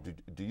 Shawn.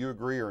 Do you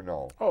agree or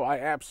no? Oh, I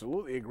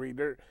absolutely agree.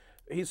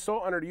 He's so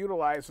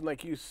underutilized, and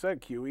like you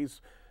said, Q,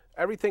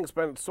 everything's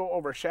been so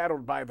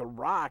overshadowed by The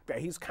Rock that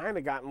he's kind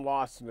of gotten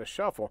lost in the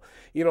shuffle.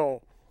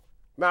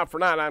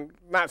 I'm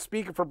not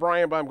speaking for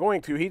Brian, but I'm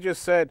going to. He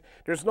just said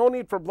there's no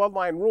need for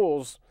bloodline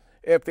rules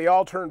if they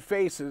all turn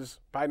faces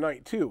by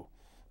night 2.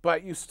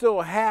 But you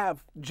still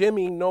have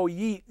Jimmy No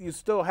Yeet. You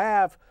still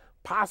have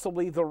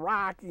possibly The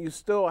Rock. You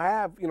still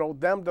have,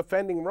 them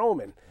defending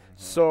Roman. Mm-hmm.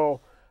 So.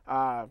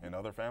 And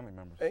other family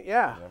members.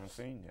 Yeah. We haven't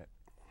seen yet.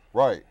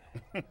 Right.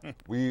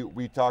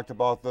 we talked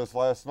about this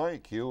last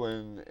night, Q,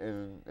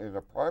 in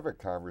a private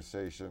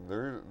conversation.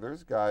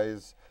 There's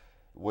guys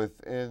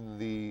within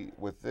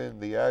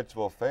the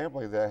actual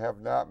family that have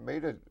not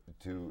made it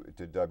to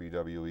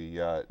WWE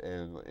yet,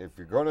 and if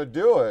you're going to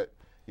do it,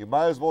 you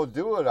might as well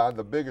do it on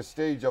the biggest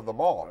stage of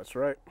them all. That's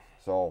right.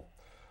 So,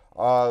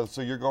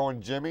 so you're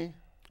going Jimmy,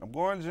 I'm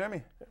going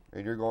Jimmy.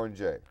 and you're going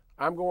Jay.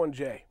 I'm going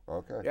Jay.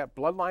 Okay. Yeah,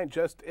 Bloodline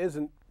just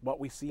isn't what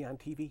we see on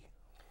TV.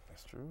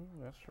 That's true.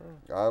 That's true.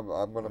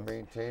 I'm going to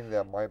maintain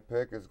that my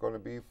pick is going to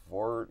be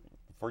for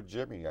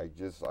Jimmy.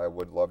 I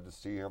would love to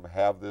see him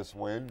have this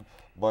win,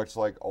 much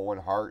like Owen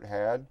Hart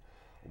had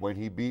when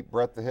he beat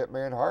Bret the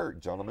Hitman Hart,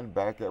 gentlemen,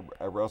 back at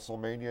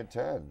WrestleMania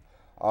 10.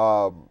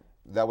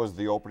 That was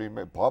the opening,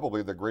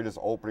 probably the greatest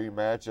opening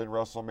match in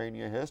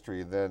WrestleMania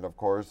history. Then, of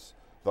course,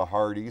 the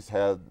Hardys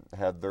had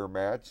their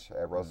match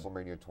at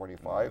WrestleMania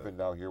 25, and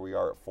now here we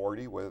are at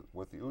 40 with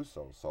the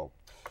Usos. So,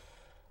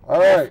 all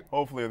right.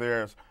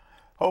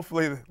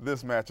 Hopefully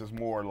this match is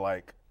more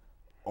like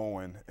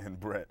Owen and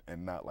Bret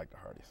and not like the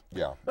Hardys.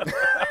 Yeah.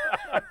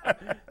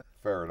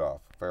 Fair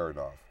enough. Fair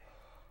enough.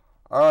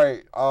 All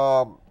right.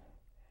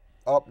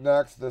 Up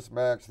next, this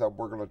match that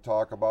we're going to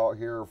talk about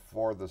here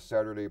for the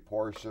Saturday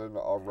portion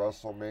of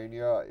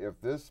WrestleMania.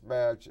 If this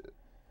match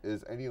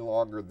is any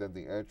longer than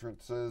the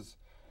entrances,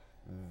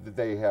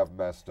 they have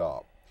messed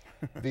up.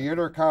 The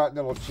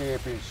Intercontinental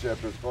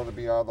Championship is going to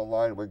be on the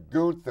line when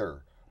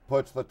Gunther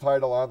puts the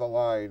title on the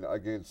line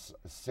against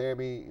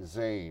Sami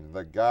Zayn,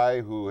 the guy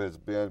who has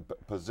been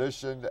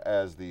positioned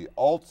as the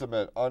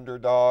ultimate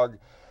underdog.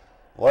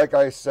 Like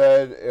I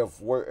said, if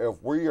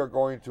we are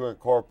going to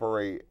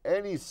incorporate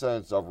any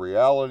sense of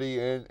reality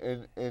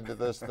into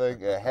this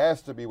thing, it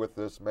has to be with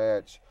this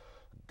match.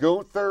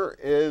 Gunther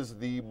is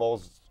the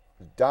most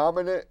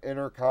dominant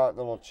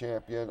Intercontinental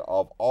Champion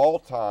of all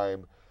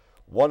time,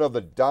 one of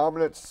the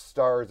dominant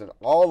stars in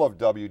all of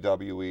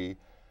WWE.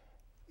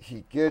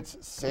 He gets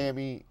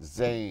Sami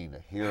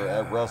Zayn here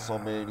at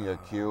WrestleMania,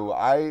 Q.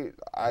 I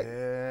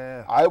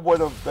would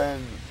have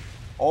been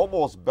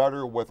almost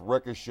better with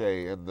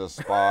Ricochet in this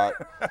spot.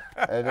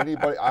 And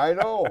anybody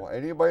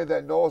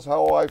that knows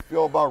how I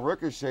feel about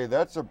Ricochet,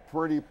 that's a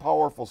pretty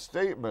powerful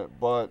statement.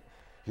 But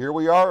here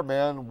we are,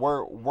 man.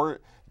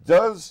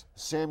 Does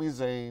Sami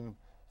Zayn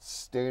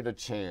stand a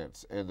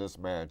chance in this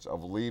match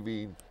of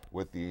leaving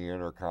with the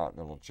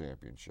Intercontinental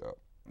Championship?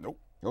 Nope.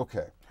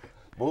 Okay.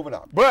 Moving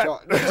on. But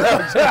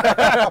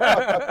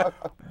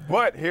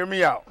but hear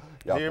me out.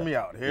 Hear me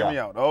out.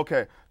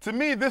 Okay. To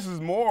me, this is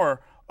more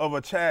of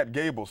a Chad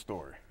Gable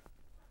story.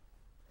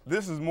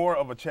 This is more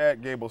of a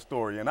Chad Gable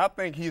story, and I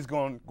think he's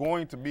going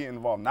to be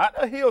involved. Not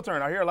a heel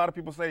turn. I hear a lot of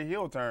people say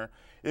heel turn.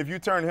 If you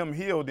turn him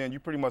heel, then you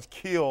pretty much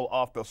kill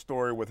off the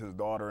story with his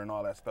daughter and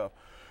all that stuff.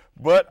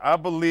 But I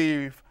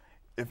believe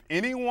if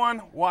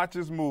anyone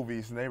watches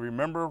movies and they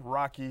remember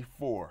Rocky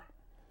IV,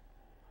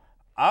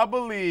 I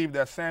believe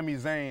that Sami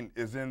Zayn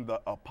is in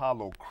the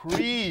Apollo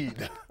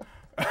Creed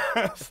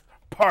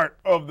part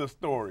of the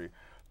story,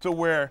 to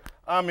where,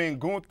 I mean,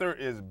 Gunther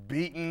is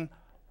beating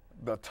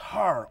the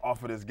tar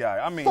off of this guy.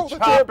 I mean,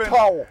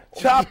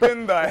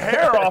 chopping the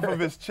hair off of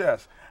his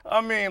chest.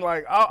 I mean,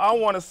 like, I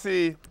want to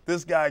see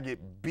this guy get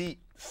beat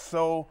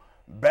so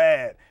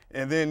bad.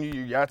 And then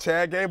you got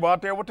Chad Gable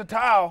out there with the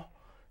towel.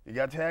 You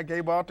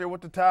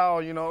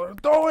know,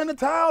 throw in the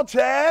towel,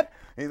 Chad.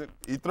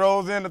 He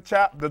throws in the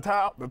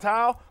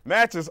towel.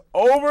 Match is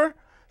over.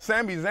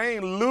 Sami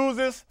Zayn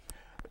loses.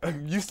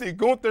 You see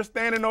Gunther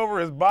standing over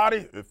his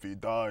body. If he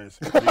dies.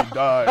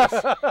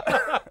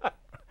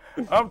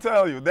 I'm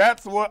telling you,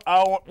 that's what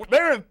I want.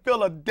 They're in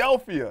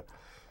Philadelphia.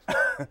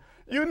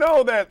 You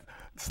know that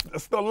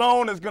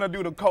Stallone is going to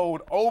do the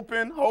cold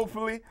open,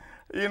 hopefully.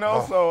 You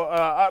know,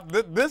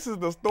 this is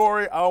the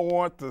story I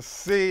want to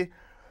see.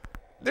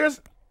 This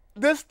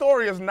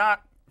story is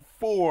not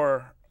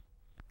for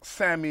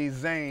Sami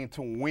Zayn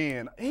to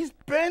win. He's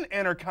been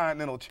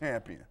Intercontinental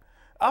Champion.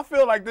 I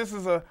feel like this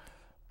is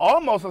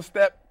almost a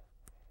step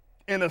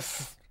in a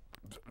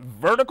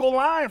vertical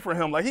line for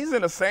him. Like, he's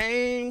in the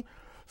same.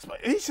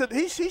 He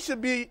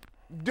should be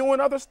doing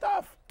other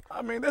stuff.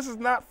 I mean, this is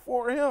not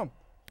for him.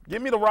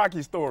 Give me the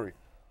Rocky story.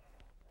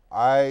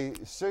 I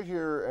sit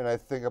here and I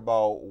think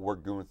about where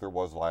Gunther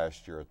was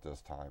last year at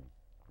this time,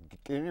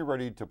 getting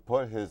ready to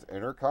put his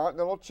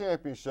Intercontinental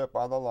Championship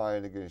on the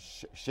line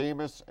against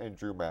Sheamus and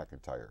Drew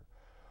McIntyre.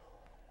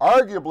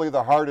 Arguably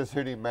the hardest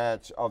hitting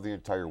match of the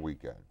entire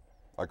weekend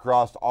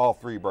across all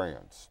three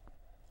brands,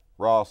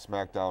 Raw,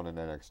 SmackDown, and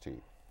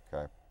NXT.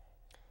 Okay.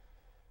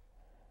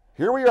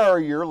 Here we are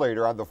a year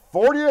later on the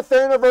 40th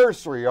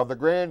anniversary of the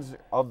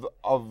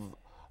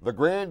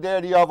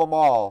granddaddy of them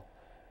all,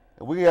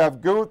 and we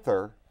have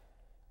Gunther,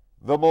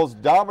 the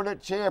most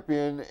dominant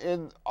champion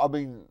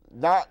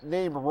not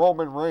named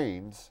Roman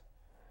Reigns,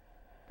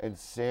 and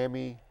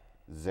Sami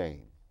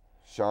Zayn.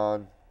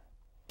 Shawn,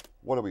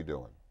 what are we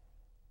doing?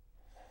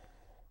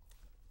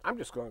 I'm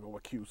just going to go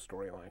with Q's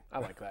storyline. I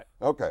like that.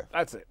 Okay.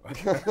 That's it.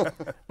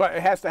 But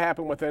it has to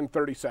happen within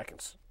 30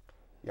 seconds.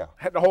 Yeah.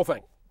 The whole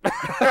thing.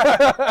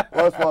 Well,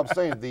 that's what I'm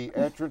saying. The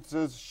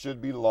entrances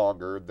should be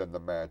longer than the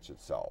match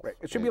itself. Right.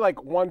 It should be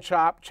like one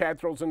chop, Chad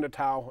throws in the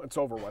towel, it's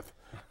over with.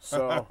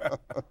 So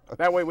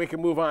that way we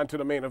can move on to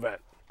the main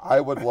event. I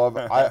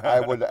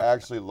would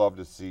actually love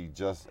to see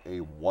just a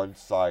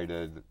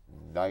one-sided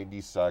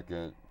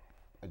 90-second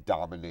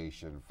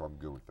domination from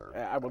Gunther.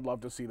 I would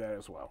love to see that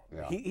as well.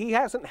 Yeah. He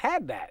hasn't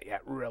had that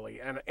yet,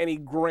 really, on any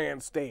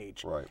grand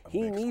stage. Right.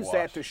 He needs squash.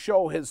 that to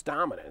show his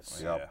dominance.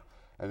 Yep.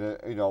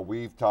 And,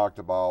 we've talked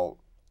about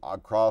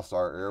across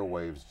our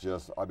airwaves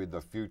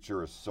the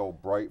future is so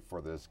bright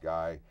for this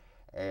guy.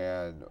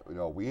 And,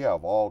 we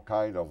have all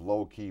kind of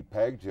low-key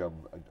pegged him.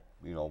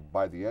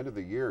 By the end of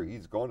the year,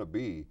 he's going to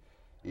be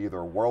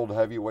either World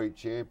Heavyweight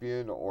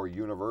Champion or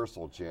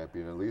Universal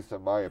Champion, at least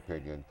in my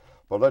opinion.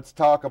 But let's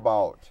talk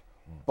about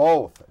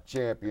both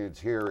champions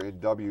here in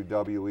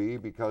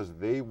WWE because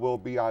they will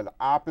be on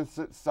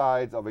opposite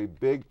sides of a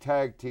big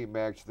tag team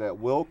match that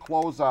will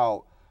close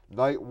out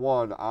night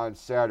one on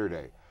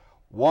Saturday.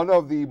 One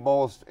of the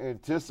most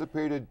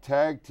anticipated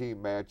tag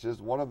team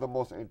matches, one of the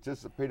most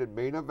anticipated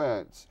main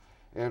events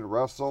in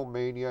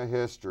WrestleMania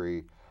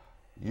history.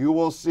 You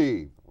will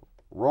see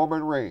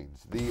Roman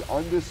Reigns, the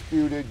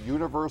undisputed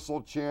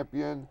Universal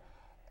Champion,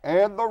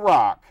 and The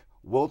Rock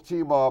will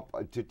team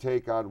up to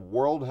take on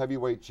World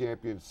Heavyweight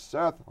Champion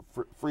Seth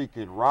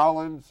freaking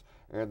Rollins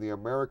and the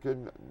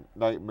American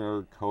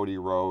Nightmare Cody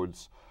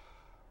Rhodes.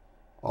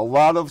 A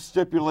lot of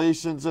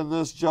stipulations in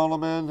this,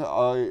 gentlemen.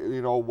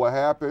 What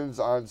happens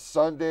on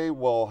Sunday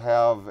will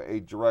have a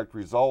direct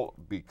result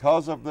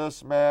because of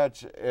this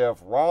match. If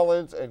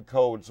Rollins and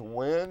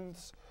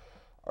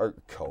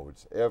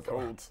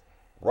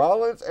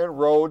Rollins and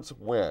Rhodes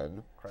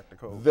win,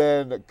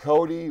 then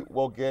Cody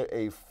will get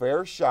a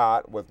fair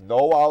shot with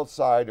no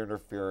outside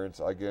interference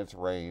against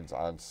Reigns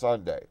on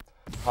Sunday.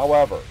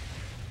 However,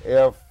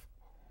 if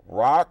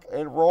Rock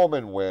and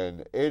Roman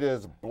win, it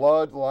is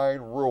bloodline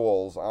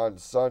rules on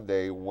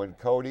Sunday when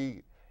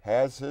Cody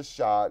has his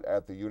shot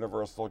at the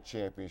Universal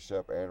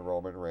Championship and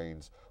Roman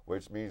Reigns,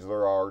 which means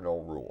there are no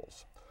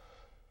rules.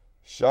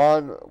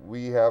 Shawn,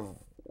 we have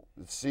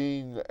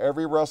seen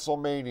every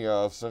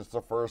WrestleMania since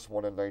the first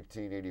one in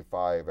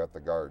 1985 at the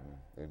Garden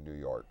in New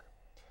York,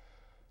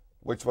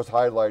 which was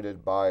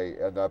highlighted by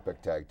an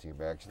epic tag team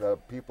match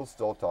that people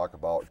still talk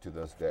about to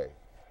this day.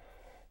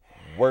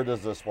 Where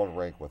does this one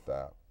rank with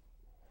that?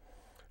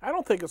 I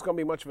don't think it's going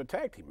to be much of a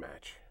tag team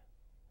match.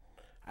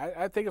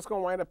 I think it's going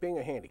to wind up being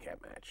a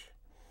handicap match.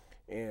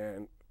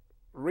 And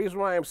the reason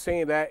why I'm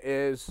saying that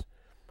is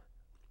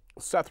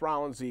Seth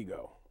Rollins'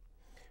 ego.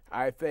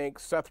 I think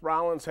Seth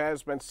Rollins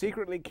has been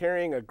secretly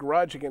carrying a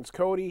grudge against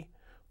Cody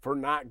for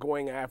not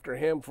going after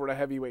him for the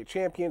heavyweight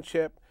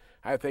championship.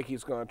 I think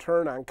he's going to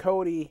turn on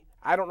Cody.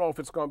 I don't know if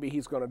it's going to be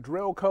he's going to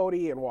drill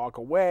Cody and walk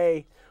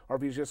away or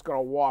if he's just going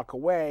to walk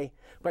away.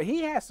 But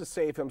he has to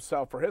save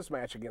himself for his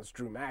match against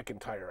Drew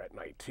McIntyre at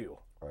night 2.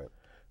 Right.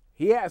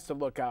 He has to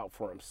look out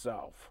for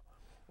himself.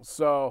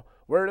 So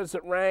where does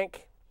it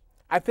rank?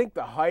 I think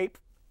the hype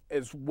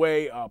is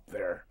way up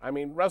there. I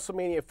mean,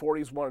 WrestleMania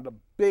 40 is one of the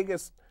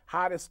biggest,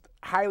 hottest,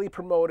 highly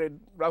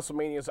promoted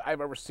WrestleManias I've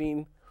ever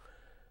seen.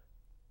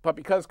 But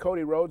because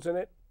Cody Rhodes in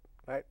it,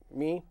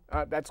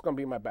 that's going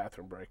to be my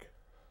bathroom break.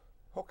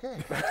 Okay.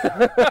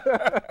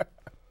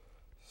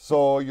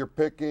 So you're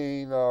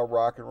picking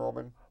Rock and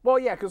Roman? Well,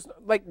 yeah, because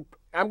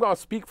I'm going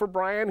to speak for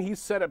Brian. He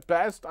said it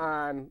best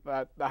on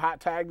the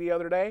hot tag the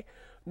other day.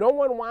 No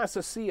one wants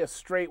to see a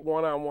straight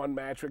one-on-one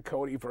match with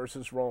Cody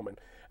versus Roman.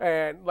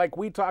 And like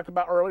we talked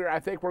about earlier, I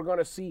think we're going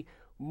to see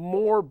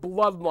more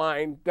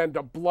bloodline than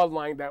the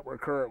bloodline that we're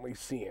currently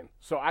seeing.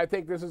 So I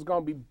think this is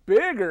going to be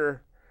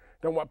bigger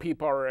than what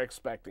people are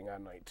expecting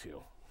on night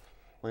 2.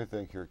 What do you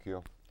think here,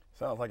 Q?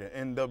 Sounds like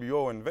an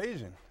NWO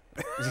invasion.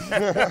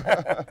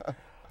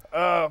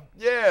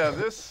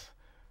 This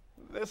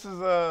is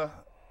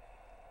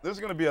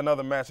going to be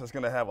another match that's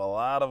going to have a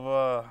lot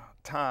of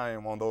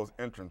time on those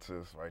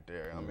entrances right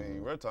there. I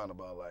mean, we're talking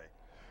about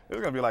it's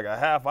going to be like a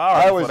half hour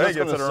I was before they just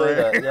get going to to the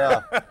say ring.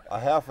 that, yeah. A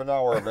half an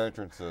hour of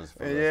entrances.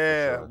 For this,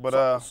 Yeah, for sure.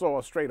 but So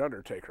a straight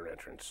Undertaker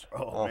entrance.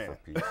 oh For man,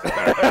 Pete's sake.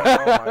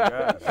 oh my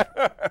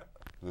gosh.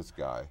 This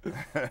guy.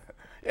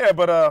 Yeah,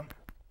 but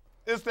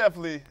it's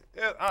definitely.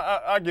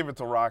 I give it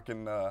to Rock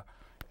and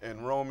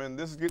Roman.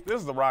 This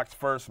is the Rock's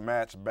first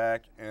match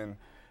back in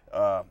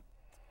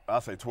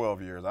I'll say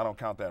 12 years. I don't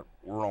count that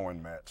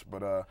Rowan match,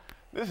 but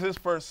this is his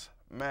first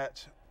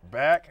match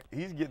back.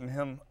 He's getting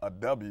him a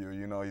W.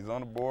 He's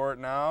on the board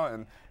now,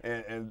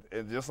 and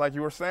just like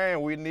you were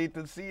saying, we need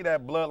to see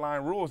that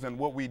bloodline rules. And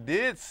what we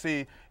did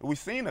see, we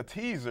seen a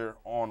teaser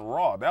on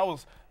Raw. That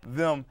was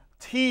them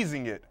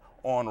teasing it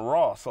on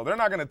Raw. So they're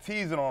not going to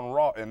tease it on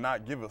Raw and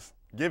not give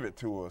it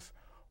to us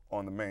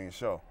on the main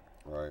show.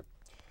 Right.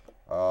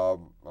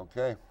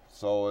 Okay.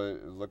 So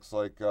it looks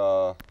like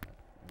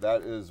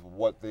that is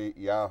what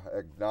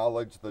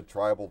acknowledge the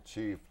tribal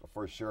chief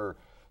for sure.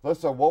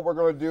 Listen, what we're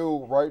going to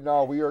do right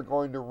now, we are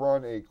going to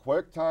run a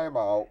quick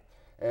timeout.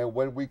 And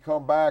when we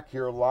come back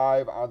here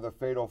live on the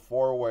Fatal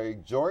 4-Way,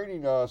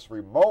 joining us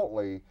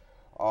remotely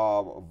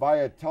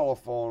via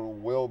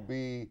telephone will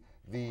be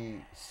the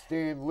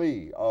Stan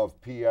Lee of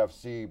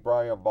PFC,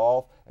 Brian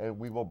Balf, and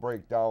we will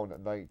break down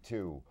night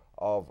 2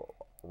 of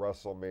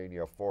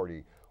WrestleMania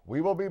 40.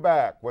 We will be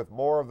back with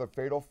more of the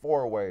Fatal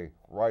 4-Way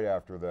right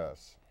after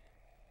this.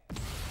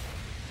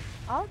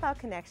 All About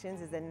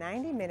Connections is a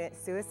 90-minute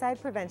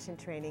suicide prevention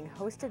training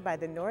hosted by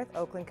the North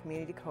Oakland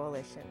Community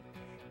Coalition.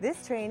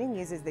 This training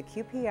uses the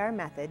QPR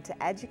method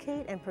to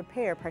educate and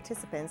prepare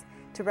participants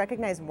to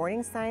recognize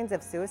warning signs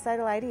of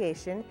suicidal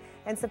ideation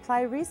and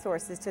supply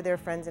resources to their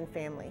friends and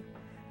family.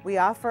 We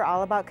offer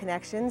All About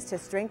Connections to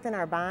strengthen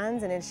our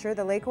bonds and ensure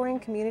the Lake Orion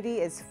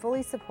community is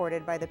fully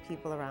supported by the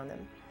people around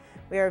them.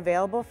 We are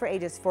available for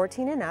ages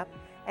 14 and up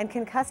and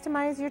can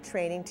customize your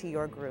training to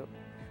your group.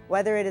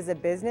 Whether it is a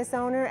business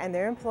owner and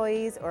their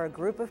employees or a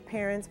group of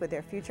parents with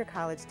their future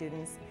college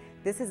students,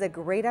 this is a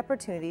great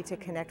opportunity to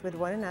connect with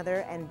one another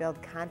and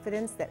build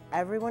confidence that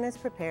everyone is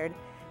prepared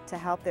to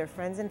help their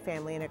friends and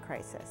family in a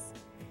crisis.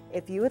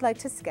 If you would like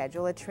to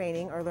schedule a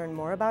training or learn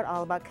more about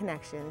All About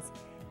Connections,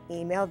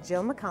 email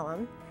Jill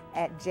McCullum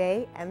at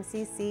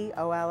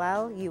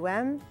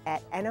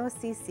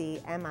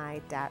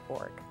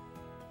jmccollum@noccmi.org.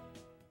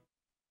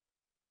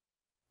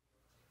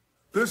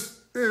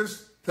 This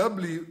is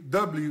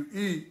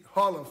WWE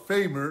Hall of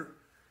Famer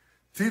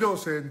Tito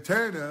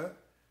Santana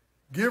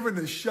giving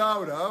a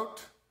shout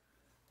out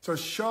to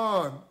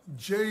Shawn,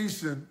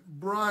 Jason,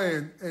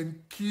 Brian,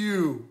 and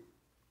Q.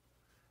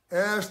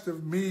 Asked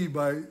of me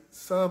by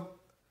some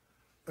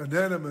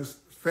anonymous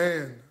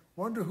fan.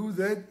 Wonder who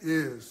that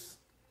is.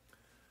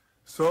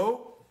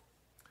 So,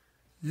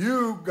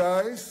 you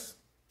guys,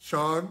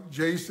 Shawn,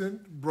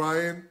 Jason,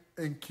 Brian,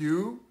 and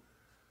Q,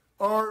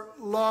 are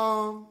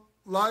lifelong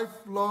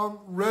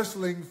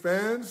wrestling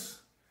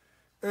fans,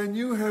 and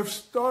you have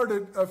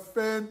started a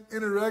fan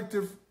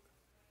interactive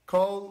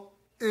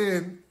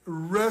call-in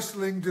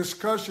wrestling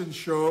discussion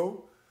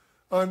show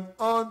on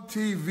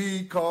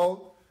TV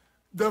called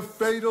The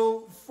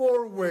Fatal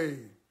 4-Way.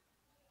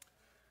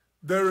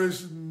 There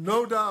is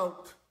no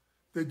doubt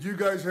that you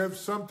guys have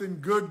something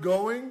good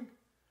going,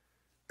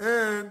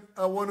 and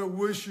I want to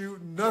wish you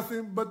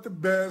nothing but the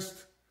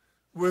best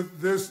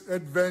with this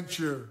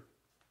adventure.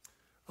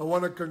 I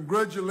want to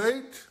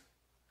congratulate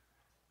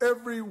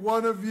every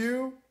one of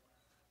you.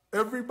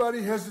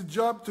 Everybody has a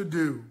job to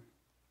do.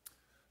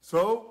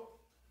 So,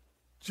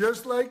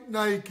 just like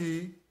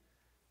Nike,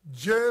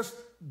 just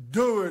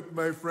do it,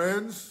 my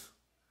friends.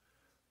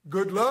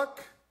 Good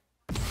luck.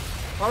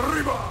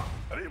 Arriba!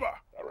 Arriba!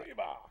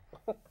 Arriba!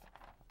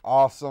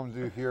 Awesome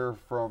to hear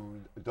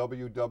from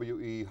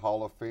WWE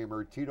Hall of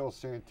Famer Tito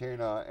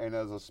Santana. And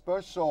as a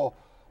special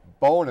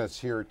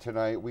bonus here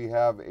tonight, we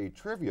have a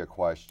trivia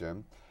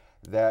question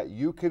that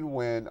you can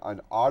win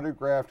an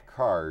autographed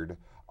card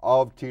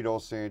of Tito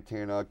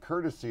Santana,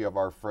 courtesy of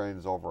our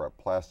friends over at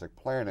Plastic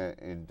Planet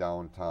in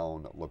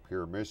downtown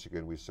Lapeer,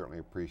 Michigan. We certainly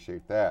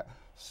appreciate that.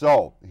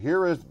 So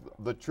here is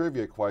the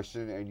trivia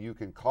question, and you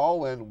can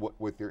call in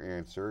with your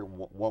answer.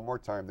 One more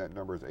time, that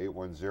number is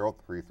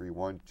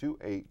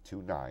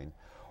 810-331-2829.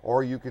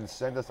 Or you can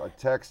send us a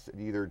text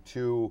either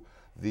to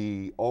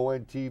the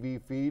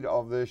ONTV feed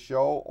of this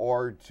show,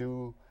 or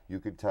you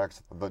can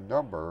text the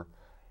number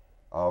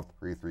of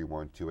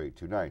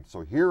 331-2829.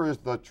 So here is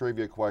the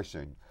trivia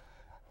question.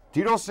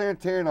 Tito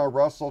Santana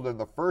wrestled in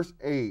the first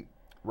 8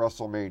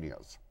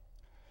 WrestleManias.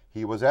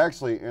 He was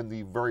actually in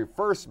the very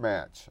first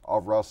match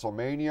of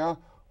WrestleMania.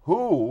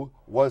 Who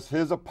was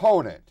his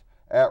opponent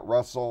at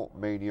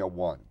WrestleMania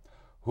 1?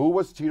 Who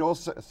was Tito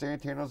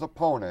Santana's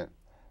opponent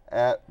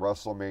at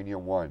WrestleMania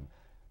 1?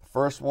 The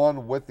first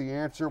one with the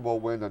answer will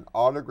win an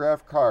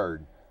autographed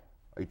card,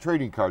 a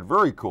trading card,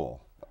 very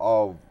cool,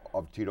 of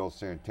Tito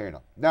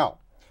Santana. Now,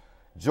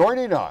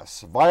 joining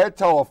us via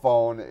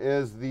telephone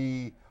is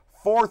the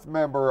 4th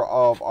member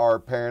of our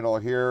panel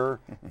here,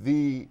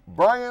 the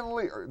Brian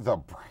Lee.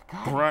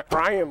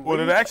 Brian Lee. Well,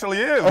 it actually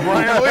is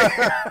Brian Lee.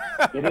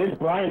 It is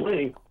Brian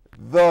Lee.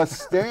 The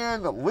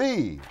Stan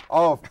Lee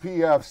of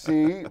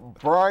PFC.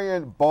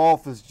 Brian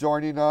Balf is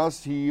joining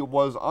us. He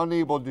was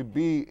unable to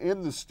be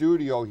in the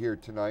studio here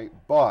tonight,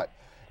 but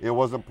it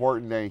was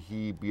important that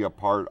he be a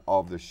part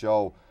of the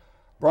show.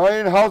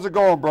 Brian, how's it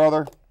going,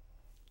 brother?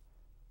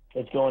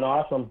 It's going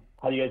awesome.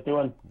 How you guys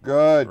doing?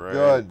 Good, Great.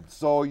 good.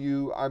 So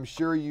I'm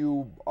sure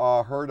you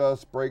heard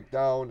us break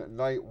down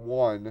night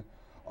 1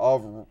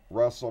 of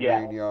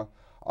WrestleMania.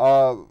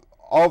 Yeah.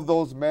 Of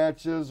those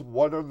matches,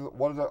 what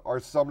are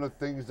some of the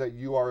things that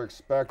you are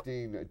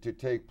expecting to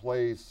take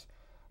place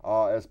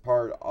as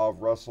part of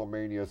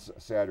WrestleMania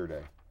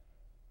Saturday?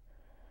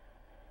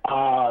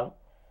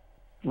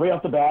 Right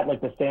off the bat, like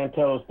the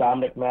Santos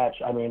Dominic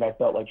match, I mean, I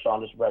felt like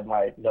Shawn just read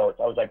my notes.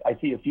 I was like, I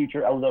see a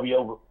future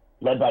LWO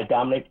led by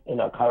Dominic in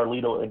a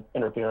Carlito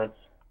interference.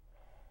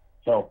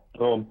 So,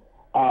 boom.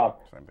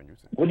 Same thing you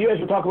said. When you guys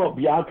were talking about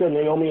Bianca,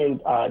 Naomi,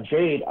 and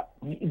Jade,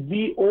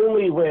 the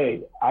only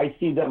way I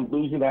see them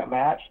losing that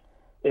match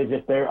is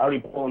if they're already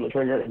pulling the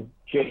trigger and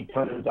Jade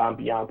turns on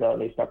Bianca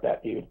and they start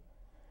that feud.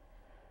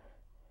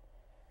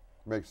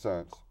 Makes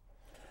sense.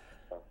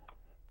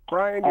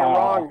 Brian, you're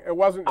wrong. It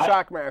wasn't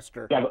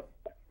Shockmaster. Yeah, but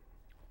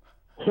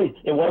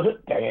it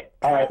wasn't? Dang it.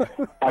 All right.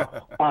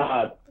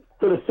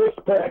 For the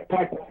six-pack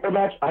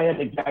match, I have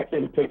the exact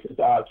same picks as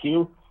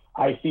Q.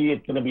 I think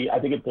it's going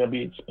to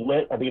be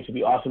split. I think it's going to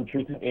be Awesome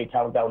Truth and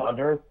A-Town Down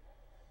Under.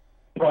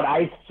 But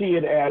I see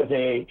it as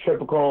a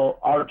typical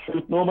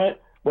R-Truth moment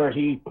where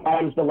he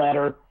climbs the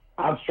ladder,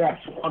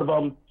 outstraps one of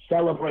them,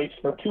 celebrates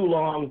for too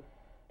long,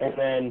 and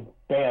then,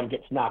 bam,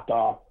 gets knocked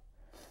off.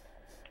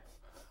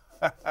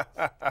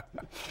 I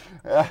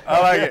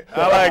like it.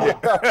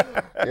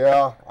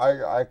 Yeah,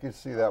 I can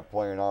see that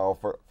playing out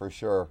for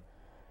sure.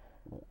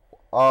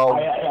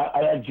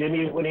 I had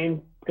Jimmy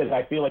winning because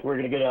I feel like we're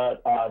going to get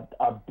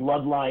a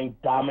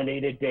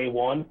bloodline-dominated day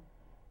one.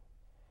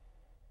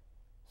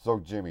 So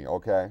Jimmy,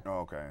 okay.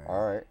 Okay.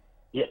 All right.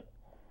 Yeah.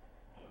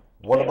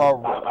 What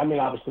about? I mean,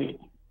 obviously.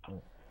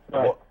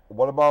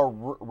 What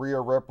about Rhea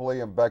Ripley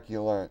and Becky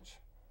Lynch?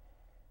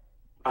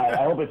 I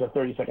hope it's a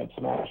 30-second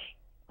smash.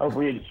 I hope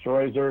Rhea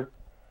destroys her.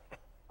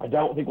 I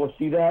don't think we'll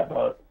see that,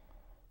 but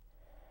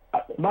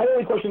my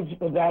only question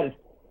for that is,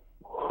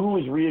 who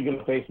is Rhea going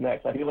to face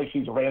next? I feel like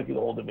she's ran through the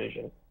whole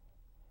division.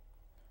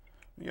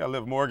 You got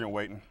Liv Morgan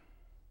waiting.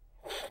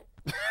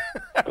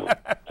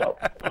 So,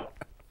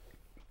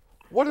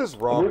 What is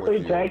wrong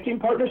with you? tag team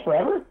partners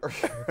forever?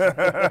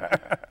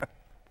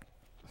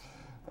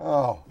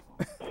 Oh,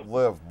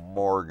 Liv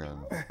Morgan.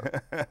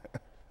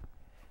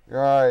 All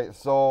right,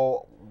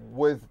 so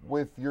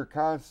with your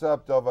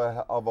concept of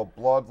a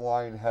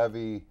bloodline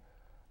heavy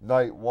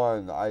night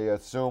one, I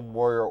assume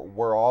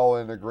we're all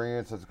in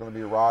agreement it's going to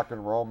be Rock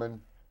and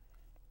Roman.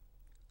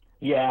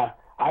 Yeah,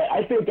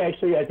 I think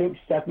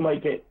Seth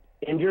might get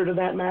injured in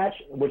that match,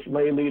 which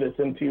may lead us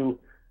into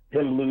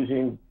him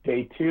losing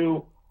day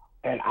two.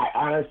 And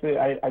I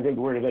think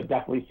we're going to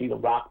definitely see The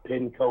Rock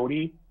pin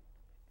Cody,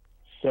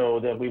 so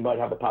that we might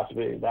have the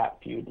possibility of that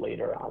feud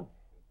later on.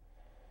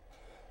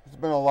 There's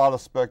been a lot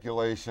of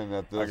speculation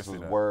that this is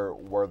that.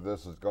 where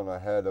this is going to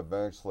head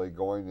eventually,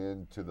 going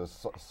into the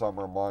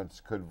summer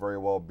months. Could very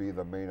well be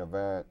the main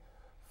event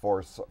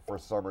for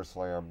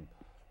SummerSlam.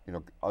 You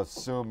know,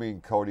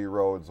 assuming Cody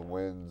Rhodes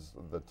wins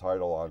the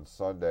title on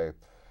Sunday.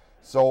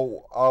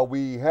 So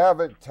we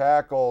haven't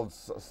tackled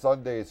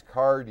Sunday's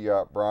card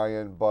yet,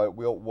 Brian, but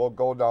we'll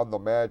go down the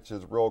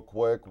matches real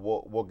quick.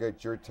 We'll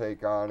get your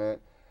take on it,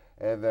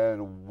 and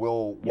then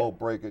we'll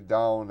break it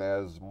down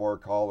as more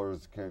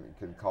callers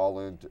can call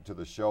in to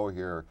the show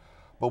here.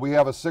 But we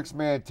have a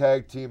 6-man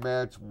tag team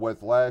match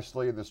with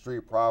Lashley and the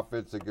Street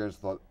Profits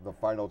against the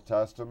Final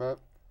Testament.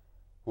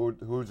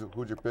 Who's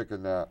you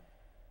picking that?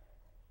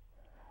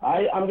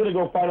 I'm going to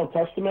go Final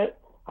Testament.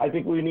 I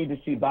think we need to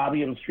see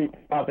Bobby and the Street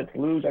Profits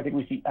lose. I think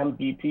we see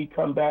MVP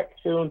come back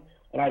soon,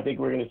 and I think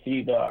we're going to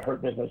see the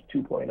Hurt Business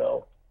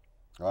 2.0.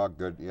 Oh,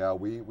 good. Yeah,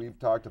 we've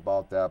talked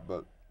about that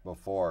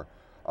before.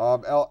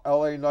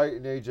 LA Knight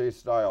and AJ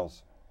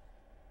Styles.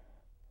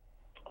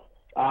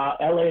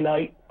 LA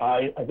Knight,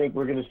 I think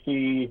we're going to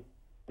see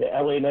the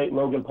LA Knight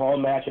Logan Paul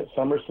match at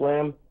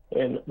SummerSlam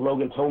in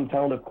Logan's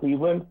hometown of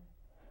Cleveland,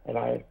 and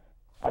I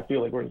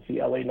feel like we're going to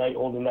see LA Knight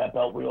holding that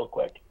belt real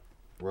quick.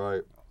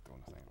 Right.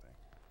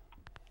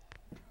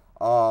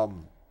 All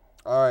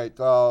right.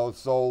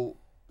 So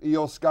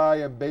Io Sky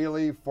and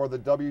Bayley for the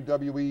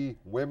WWE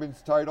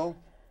Women's title.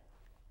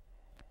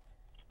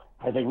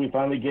 I think we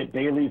finally get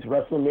Bayley's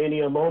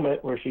WrestleMania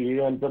moment where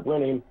she ends up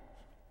winning.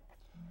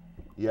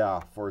 Yeah,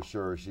 for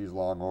sure. She's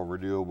long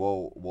overdue.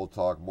 We'll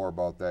talk more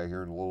about that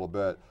here in a little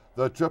bit.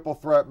 The triple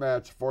threat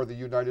match for the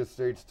United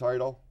States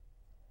title.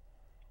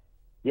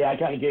 Yeah, I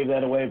kind of gave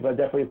that away, but I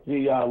definitely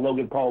see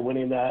Logan Paul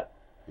winning that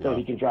so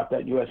he can drop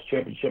that U.S.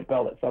 Championship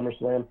belt at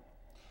SummerSlam.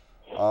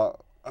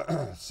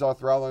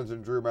 Seth Rollins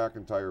and Drew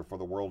McIntyre for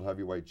the World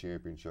Heavyweight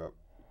Championship.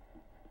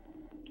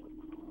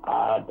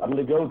 I'm going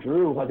to go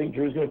Drew. I think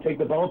Drew's going to take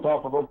the belt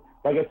off of him.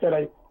 Like I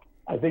said,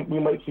 I think we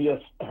might see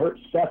us hurt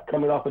Seth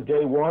coming off of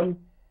day one,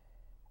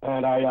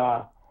 and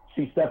I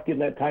see Seth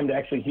getting that time to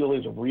actually heal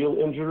his real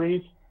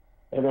injuries,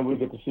 and then we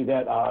get to see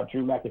that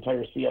Drew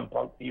McIntyre CM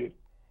Punk feud.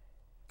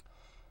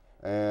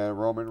 And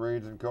Roman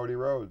Reigns and Cody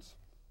Rhodes.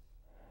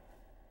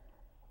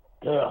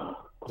 Oh,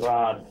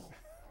 God.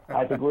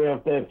 I think we're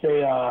going to have to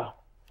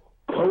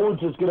say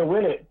Codes is going to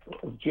win it,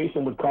 as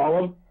Jason would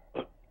call him.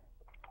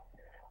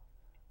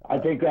 I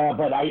think,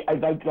 but I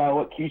think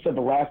what Q said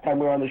the last time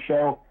we were on the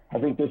show, I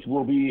think this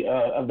will be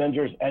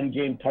Avengers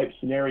Endgame type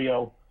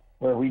scenario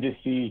where we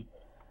just see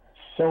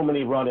so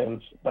many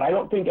run-ins. But I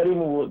don't think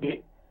anyone will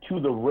get to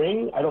the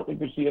ring. I don't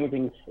think we see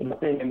anything in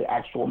the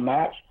actual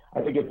match.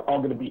 I think it's all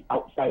going to be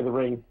outside of the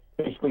ring,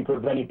 basically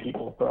preventing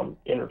people from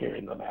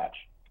interfering in the match.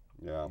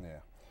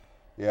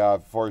 Yeah,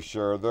 for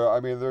sure.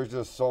 There's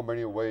just so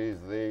many ways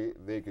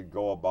they could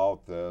go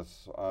about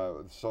this.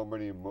 So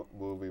many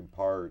moving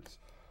parts.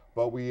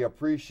 But we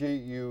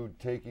appreciate you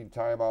taking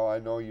time out. I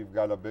know you've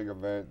got a big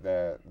event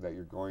that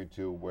you're going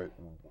to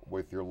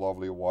with your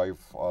lovely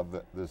wife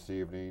this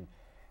evening.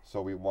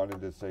 So we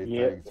wanted to say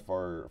thanks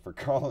for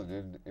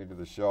calling into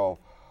the show.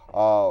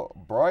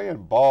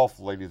 Brian Balfe,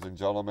 ladies and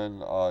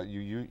gentlemen,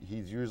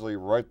 he's usually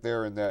right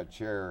there in that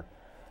chair.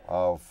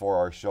 for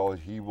our show.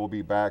 He will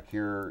be back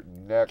here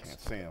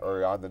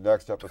on the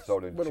next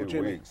episode in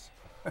 2 weeks.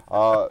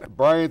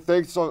 Brian,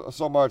 thanks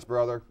so much,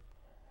 brother.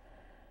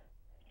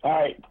 All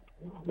right,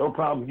 no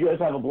problem. You guys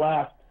have a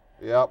blast.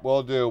 Yeah,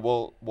 we'll do.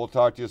 We'll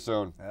talk to you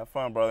soon. Have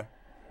fun, brother.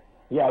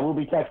 Yeah, we'll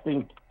be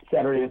texting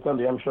Saturday and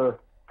Sunday, I'm sure.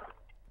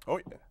 Oh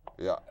yeah.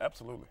 Yeah,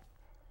 absolutely.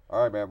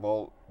 All right, man.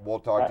 We'll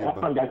talk to you. Have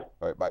fun, guys.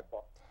 All right, bye.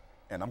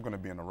 And I'm gonna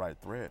be in the right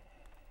thread.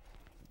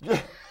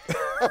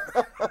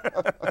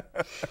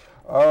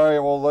 All right,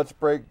 well, let's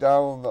break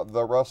down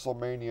the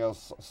WrestleMania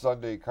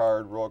Sunday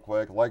card real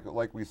quick.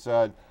 Like we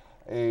said,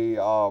 a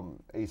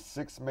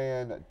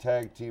 6-man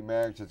tag team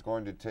match is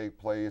going to take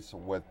place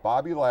with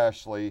Bobby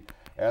Lashley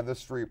and the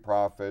Street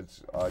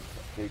Profits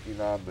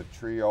taking on the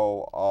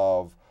trio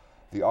of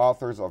the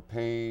Authors of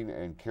Pain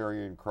and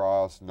Karrion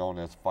Kross, known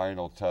as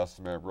Final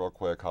Testament. Real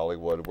quick,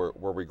 Hollywood, where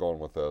are we going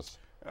with this?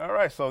 All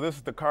right, so this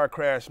is the car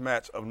crash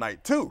match of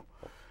night 2.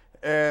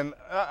 And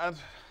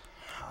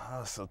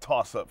it's a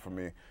toss-up for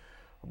me.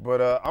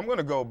 But I'm going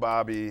to go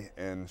Bobby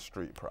and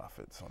Street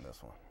Profits on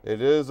this one.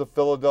 It is a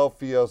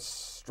Philadelphia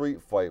street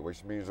fight,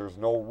 which means there's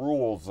no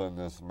rules in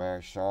this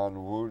match. Shawn,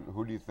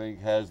 who do you think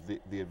has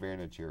the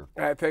advantage here?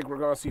 I think we're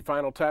going to see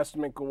Final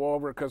Testament go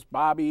over because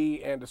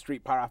Bobby and the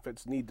Street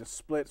Profits need to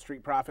split.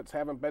 Street Profits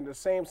haven't been the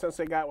same since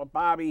they got with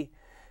Bobby.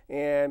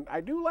 And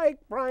I do like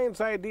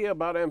Brian's idea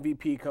about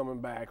MVP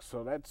coming back,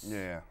 so that's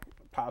a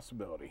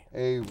possibility.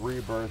 A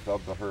rebirth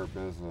of the Hurt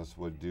Business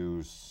would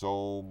do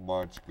so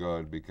much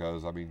good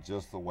because, I mean,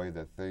 just the way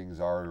that things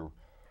are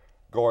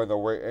going the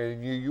way,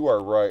 and you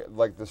are right,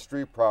 like the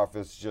Street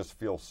Profits just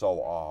feel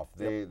so off.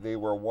 They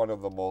were one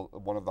of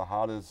the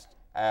hottest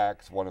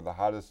acts, one of the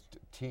hottest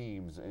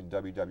teams in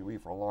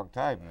WWE for a long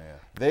time. Yeah.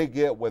 They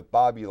get with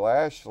Bobby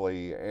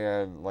Lashley,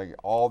 and like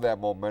all that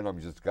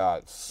momentum just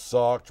got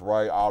sucked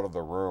right out of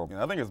the room.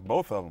 Yeah, I think it's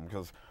both of them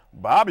because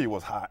Bobby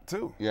was hot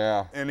too.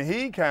 Yeah. And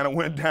he kind of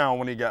went down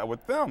when he got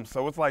with them.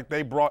 So it's like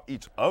they brought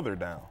each other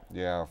down.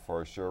 Yeah,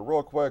 for sure.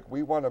 Real quick,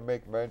 we want to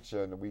make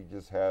mention, we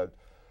just had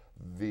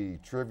the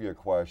trivia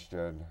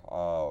question,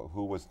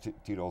 who was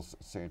Tito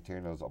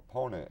Santana's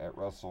opponent at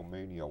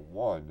WrestleMania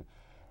 1?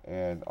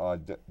 And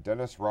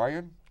Dennis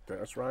Ryan?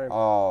 Dennis Ryan.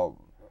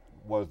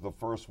 Was the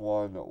first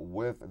one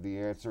with the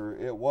answer.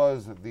 It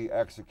was the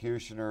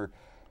Executioner.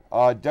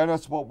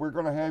 Dennis, what we're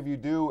going to have you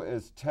do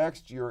is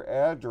text your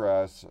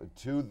address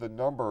to the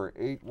number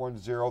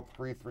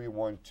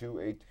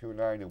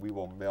 810-331-2829, and we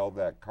will mail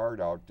that card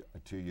out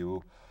to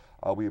you.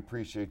 We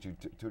appreciate you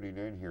tuning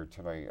in here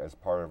tonight as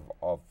part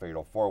of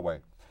Fatal 4-Way.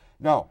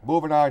 Now,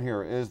 moving on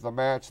here is the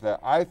match that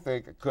I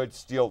think could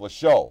steal the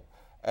show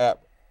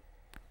at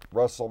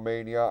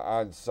WrestleMania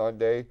on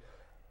Sunday.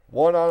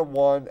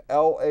 One-on-one,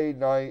 LA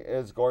Knight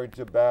is going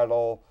to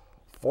battle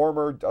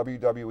former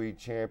WWE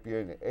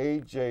champion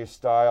AJ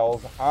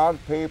Styles on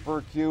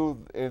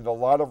pay-per-view. In a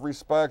lot of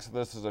respects,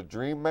 this is a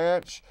dream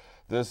match.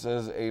 This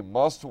is a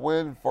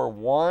must-win for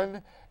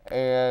one,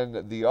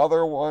 and the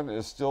other one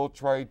is still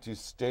trying to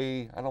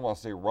stay, I don't want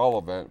to say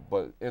relevant,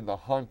 but in the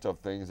hunt of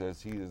things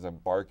as he is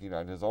embarking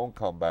on his own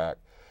comeback.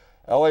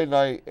 LA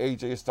Knight,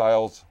 AJ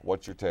Styles,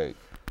 what's your take?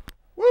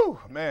 Woo,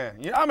 man.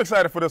 Yeah, I'm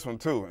excited for this one,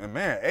 too. And,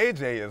 man,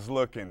 AJ is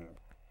looking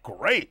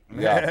great,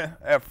 man. Yeah.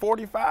 At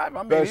 45, I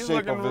mean, Best he's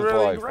shape looking of his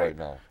really life great. right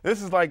now.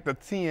 This is like the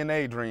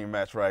TNA dream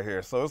match right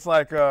here. So it's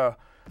like I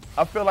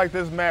feel like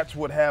this match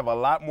would have a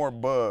lot more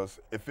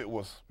buzz if it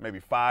was maybe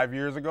 5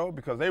 years ago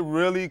because they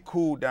really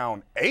cooled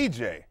down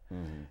AJ.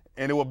 Mm-hmm.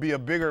 And it would be a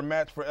bigger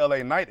match for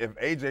LA Knight if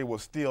AJ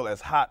was still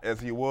as hot as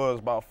he was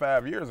about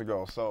 5 years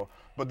ago. So,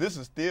 but this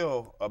is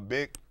still a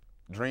big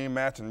dream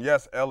match. And,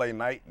 yes, LA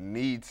Knight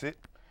needs it.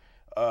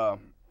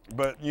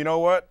 But you know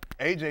what?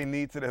 AJ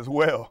needs it as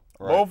well.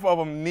 Right. Both of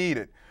them need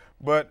it.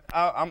 But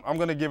I'm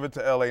going to give it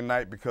to LA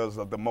Knight because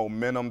of the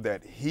momentum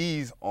that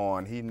he's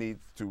on. He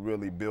needs to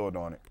really build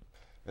on it.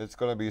 It's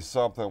going to be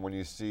something when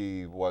you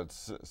see,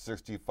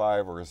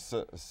 65 or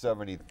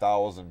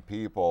 70,000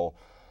 people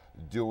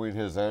doing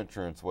his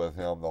entrance with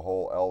him, the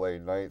whole LA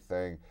Knight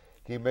thing.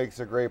 He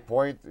makes a great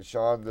point,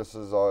 Shawn. This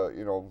is,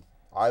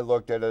 I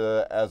looked at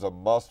it as a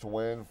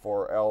must-win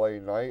for LA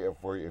Knight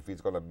if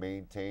he's going to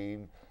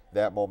maintain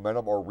that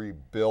momentum or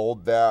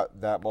rebuild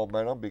that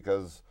momentum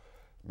because,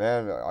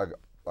 man,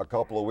 a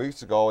couple of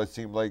weeks ago it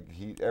seemed like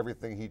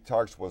everything he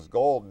touched was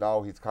gold.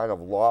 Now he's kind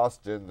of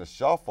lost in the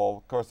shuffle.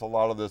 Of course, a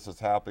lot of this is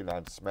happening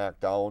on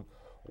SmackDown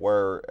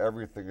where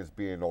everything is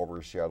being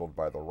overshadowed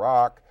by The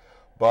Rock.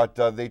 But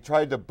they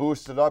tried to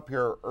boost it up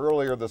here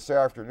earlier this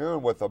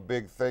afternoon with a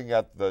big thing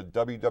at the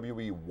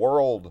WWE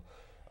World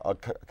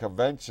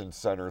Convention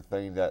Center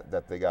thing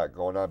that they got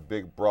going on.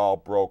 Big brawl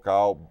broke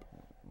out.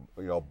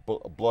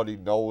 Bloody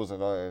nose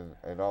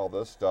and all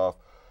this stuff.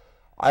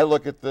 I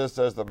look at this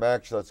as the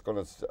match that's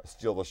going to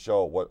steal the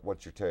show.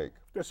 What's your take?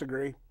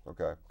 Disagree.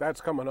 Okay.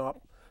 That's coming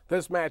up.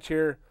 This match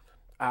here,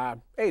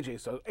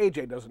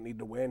 AJ doesn't need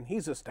to win.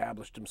 He's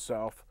established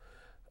himself.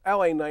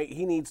 LA Knight,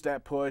 he needs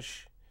that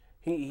push.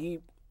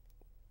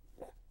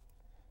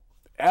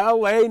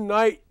 LA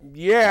Knight,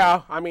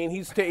 yeah. I mean,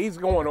 he's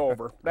going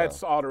over.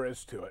 That's all there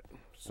is to it.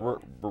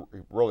 So.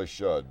 Really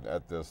should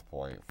at this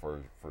point,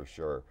 for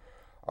sure.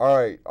 All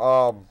right.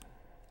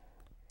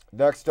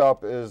 Next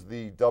up is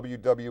the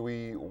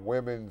WWE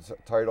Women's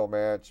title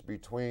match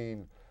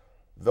between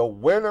the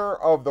winner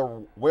of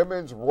the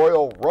Women's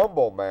Royal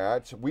Rumble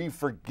match. We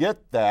forget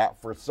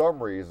that for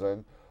some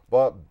reason,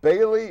 but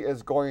Bayley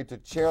is going to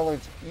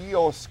challenge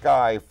Io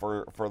Sky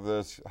for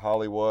this,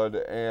 Hollywood,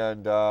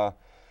 and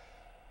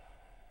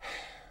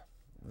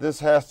this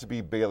has to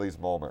be Bayley's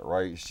moment,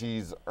 right?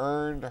 She's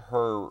earned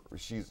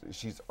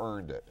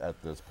it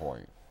at this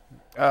point.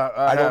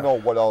 I don't know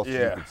what else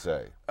you could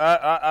say.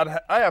 I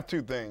have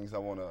two things I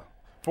want to.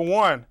 For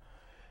one,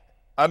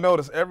 I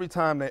notice every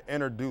time they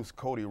introduce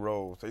Cody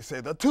Rhodes, they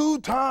say the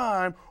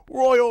two-time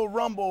Royal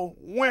Rumble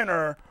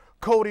winner,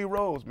 Cody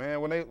Rhodes.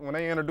 Man, when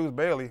they introduce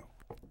Bayley,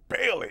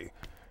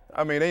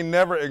 I mean, they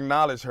never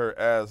acknowledge her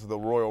as the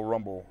Royal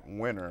Rumble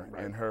winner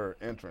in her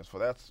entrance. So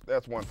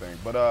that's one thing.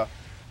 But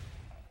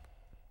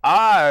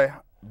I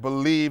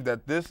believe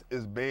that this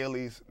is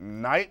Bayley's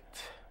night.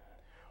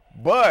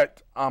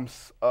 But I'm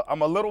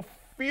a little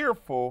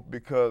fearful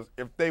because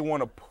if they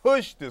want to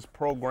push this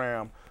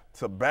program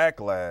to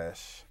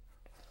Backlash,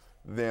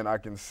 then I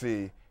can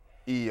see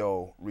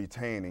Io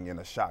retaining in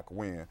a shock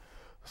win.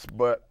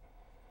 But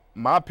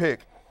my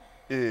pick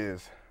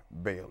is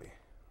Bayley.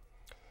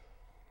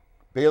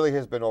 Bayley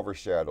has been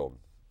overshadowed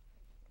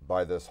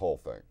by this whole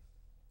thing.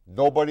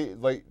 Nobody,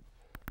 like,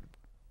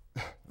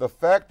 the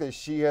fact that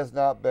she has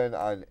not been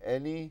on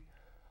any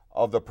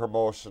of the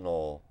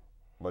promotional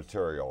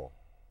material.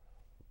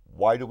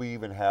 Why do we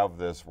even have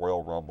this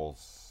Royal Rumble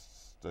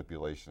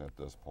stipulation at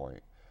this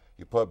point?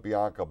 You put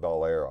Bianca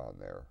Belair on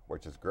there,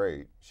 which is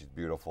great. She's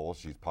beautiful.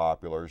 She's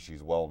popular.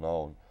 She's well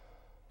known.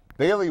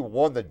 Bayley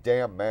won the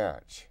damn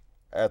match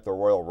at the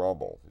Royal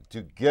Rumble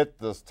to get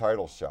this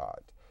title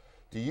shot.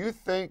 Do you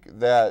think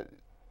that,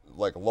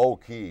 like, low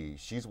key,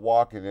 she's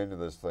walking into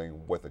this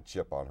thing with a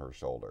chip on her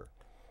shoulder?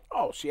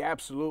 Oh, she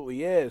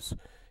absolutely is.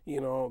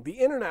 You know, the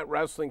internet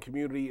wrestling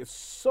community is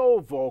so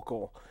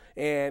vocal.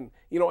 And,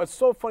 you know, it's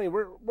so funny.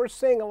 We're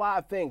saying a lot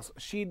of things.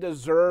 She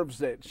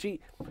deserves it.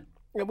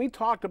 And we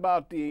talked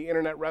about the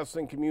internet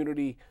wrestling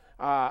community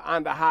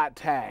on the hot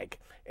tag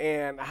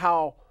and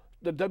how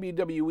the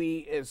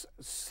WWE is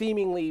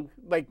seemingly,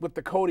 like with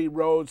the Cody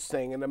Rhodes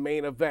thing in the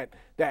main event,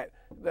 that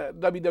the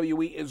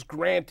WWE is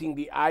granting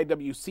the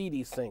IWC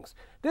these things.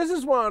 This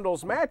is one of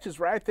those matches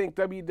where I think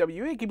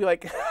WWE could be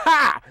like,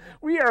 ha,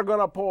 we are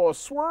going to pull a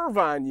swerve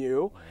on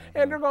you,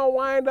 and they're going to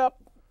wind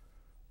up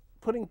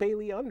putting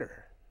Bayley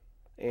under.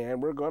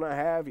 And we're going to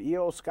have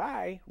Io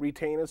Sky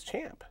retain as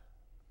champ.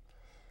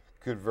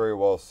 Could very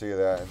well see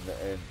that,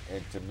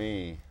 and to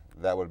me,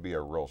 that would be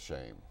a real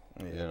shame.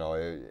 Yeah. You know,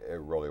 it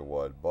really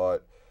would.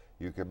 But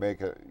you can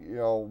make it, you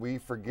know, we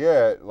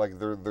forget, like,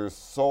 there's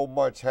so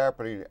much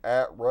happening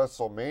at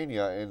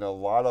WrestleMania in a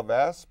lot of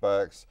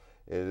aspects.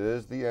 It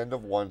is the end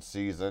of one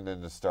season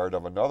and the start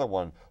of another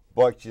one,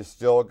 but you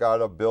still got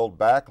to build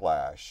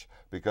Backlash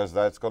because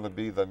that's going to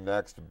be the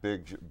next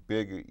big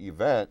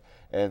event.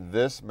 And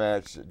this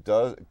match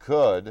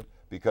could,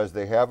 because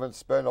they haven't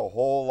spent a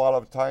whole lot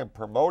of time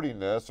promoting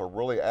this or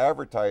really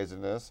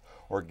advertising this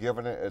or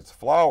giving it its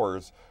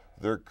flowers,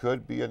 there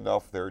could be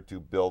enough there to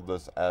build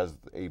this as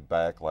a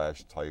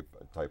Backlash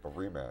type of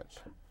rematch.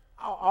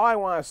 All I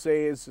want to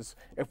say is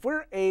if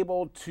we're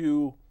able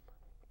to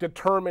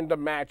determine the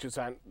matches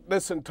on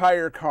this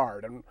entire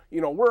card, and,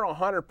 you know, we're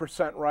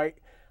 100% right,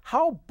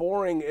 how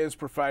boring is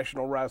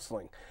professional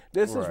wrestling?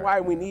 This is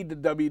why we need the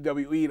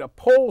WWE to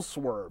pull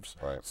swerves.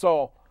 Right.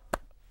 So,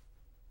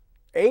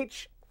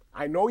 H,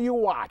 I know you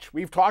watch.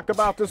 We've talked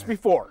about this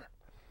before.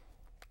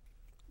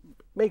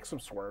 Make some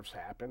swerves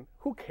happen.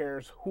 Who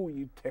cares who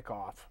you tick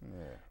off?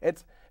 Yeah.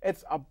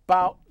 It's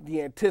about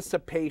the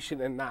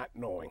anticipation and not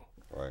knowing.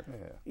 Right.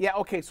 Yeah,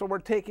 okay, so we're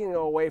taking it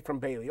away from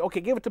Bayley. Okay,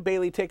 give it to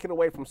Bayley, take it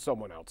away from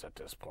someone else at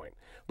this point.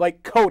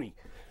 Like Cody.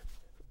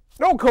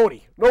 No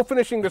Cody. No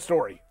finishing the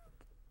story.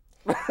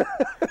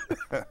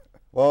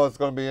 Well, it's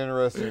going to be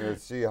interesting to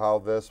see how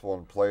this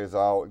one plays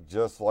out,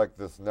 just like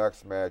this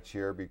next match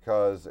here,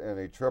 because in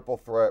a triple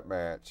threat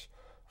match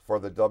for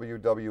the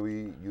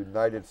WWE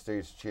United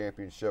States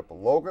Championship,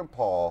 Logan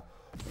Paul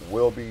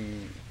will be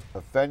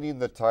defending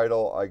the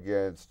title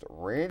against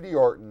Randy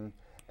Orton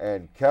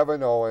and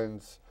Kevin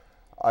Owens.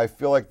 I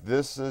feel like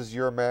this is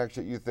your match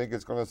that you think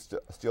is going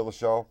to steal the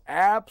show?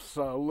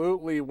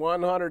 Absolutely,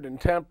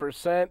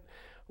 110%.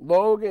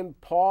 Logan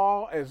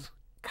Paul is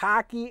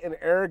cocky and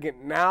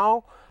arrogant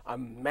now.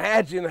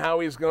 Imagine how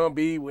he's going to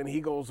be when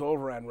he goes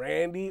over on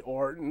Randy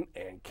Orton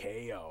and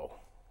KO.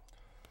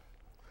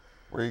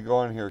 Where are you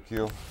going here,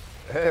 Q?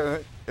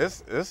 Hey,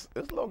 it's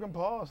Logan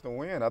Paul's to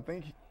win. I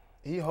think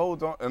he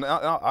holds on, and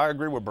I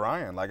agree with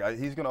Brian. Like,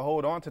 he's going to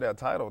hold on to that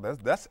title.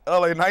 That's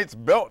LA Knight's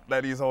belt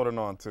that he's holding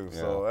on to. Yeah.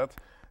 So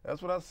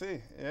that's what I see.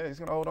 Yeah, he's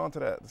going to hold on to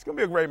that. It's going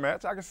to be a great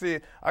match. I can see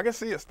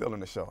it still in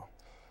the show.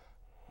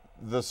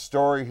 The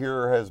story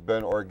here has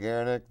been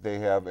organic. They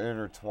have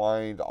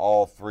intertwined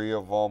all three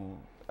of them.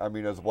 I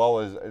mean, as well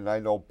as, and I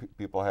know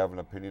people have an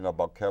opinion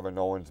about Kevin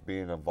Owens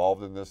being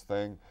involved in this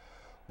thing,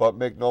 But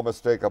make no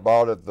mistake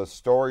about it, the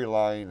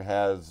storyline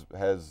has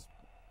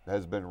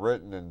been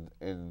written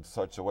in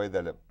such a way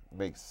that it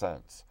makes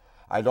sense.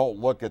 I don't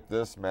look at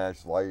this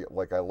match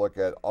like I look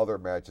at other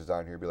matches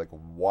on here and be like,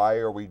 why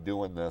are we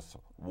doing this?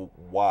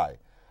 Why?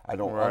 I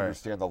don't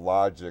understand the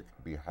logic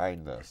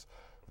behind this.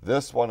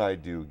 This one I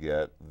do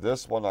get.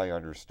 This one I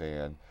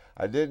understand.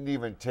 I didn't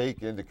even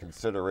take into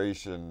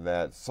consideration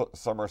that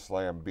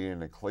SummerSlam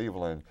being in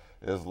Cleveland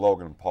is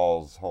Logan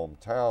Paul's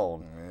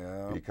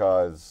hometown,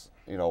 because,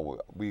 you know,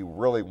 we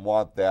really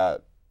want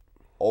that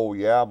oh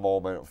yeah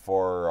moment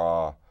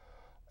for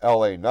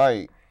LA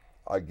Knight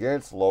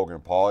against Logan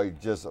Paul. He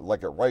just,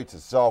 like, it writes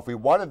itself. We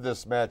wanted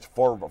this match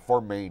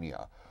for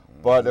Mania.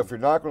 But if you're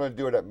not going to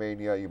do it at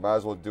Mania, you might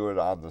as well do it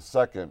on the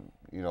second,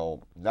 you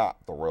know,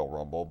 not the Royal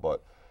Rumble,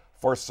 but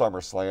for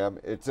SummerSlam.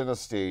 It's in a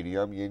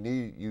stadium. You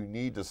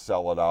need to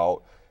sell it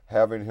out.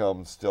 Having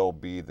him still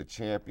be the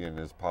champion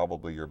is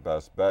probably your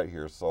best bet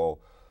here. So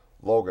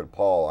Logan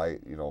Paul,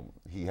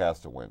 he has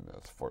to win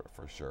this for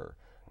sure.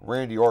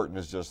 Randy Orton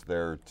is just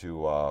there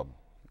to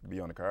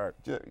be on the card.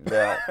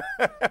 Yeah,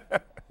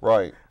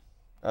 right.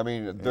 I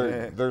mean,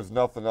 there's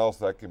nothing else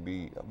that can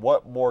be.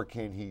 What more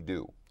can he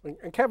do?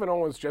 And Kevin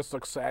Owens just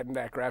looks sad in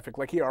that graphic,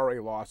 like he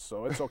already lost,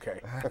 so it's okay.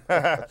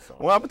 Well,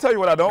 I'm going to tell you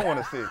what I don't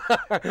want to see.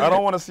 I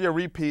don't want to see a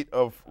repeat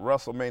of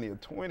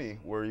WrestleMania 20,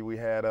 where we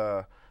had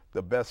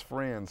the best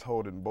friends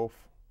holding both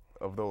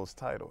of those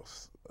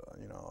titles.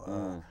 You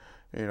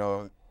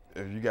know,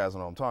 if you guys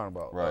know what I'm talking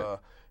about. Right.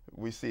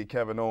 We see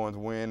Kevin Owens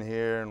win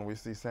here, and we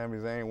see Sami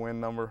Zayn win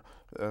match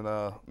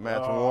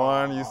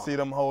 1. You see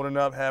them holding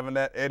up, having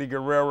that Eddie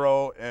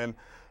Guerrero and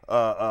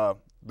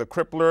the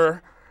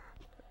Crippler.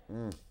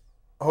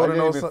 I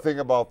didn't even think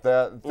about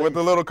that. With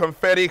the little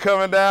confetti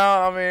coming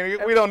down. I mean,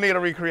 we don't need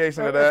a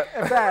recreation of that.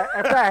 If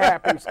that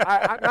happens,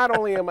 I not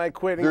only am I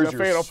quitting the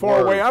Fatal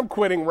 4-Way, I'm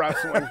quitting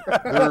wrestling.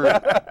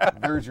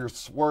 There's your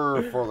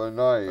swerve for the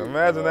night.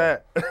 Imagine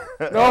that.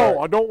 No,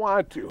 I don't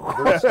want to.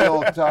 There's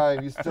still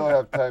time. You still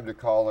have time to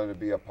call in and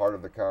be a part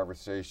of the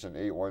conversation.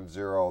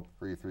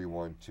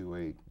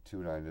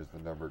 810-331-2829 is the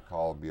number to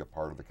call and be a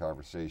part of the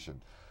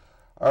conversation.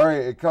 All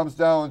right, it comes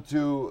down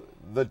to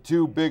the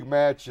two big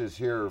matches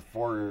here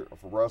for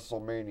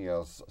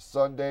WrestleMania.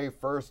 Sunday,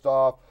 first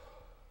off,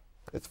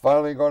 it's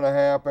finally going to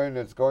happen.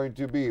 It's going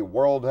to be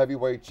World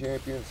Heavyweight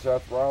Champion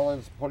Seth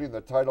Rollins putting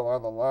the title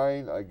on the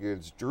line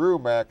against Drew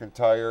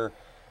McIntyre.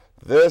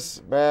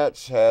 This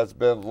match has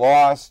been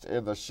lost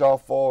in the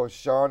shuffle.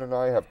 Shawn and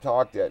I have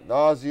talked ad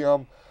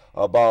nauseum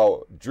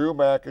about Drew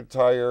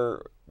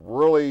McIntyre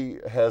really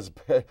has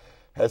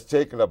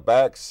taken a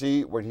back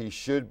seat when he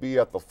should be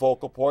at the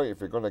focal point. If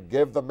you're going to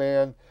give the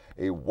man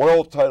a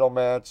world title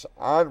match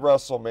on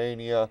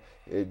WrestleMania,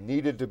 it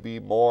needed to be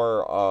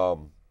more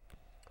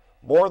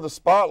in the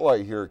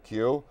spotlight here,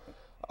 Q.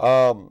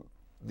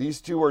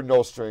 These two are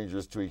no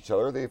strangers to each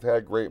other. They've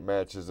had great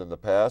matches in the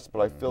past,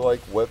 but I feel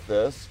like with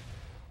this,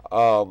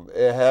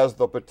 it has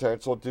the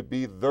potential to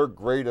be their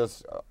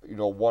greatest,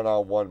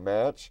 one-on-one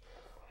match.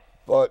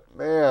 But,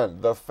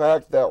 man, the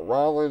fact that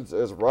Rollins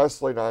is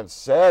wrestling on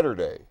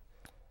Saturday,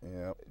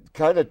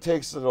 kind of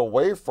takes it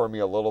away from me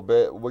a little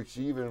bit, which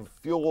even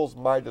fuels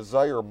my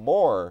desire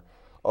more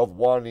of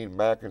wanting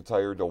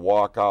McIntyre to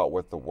walk out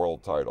with the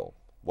world title.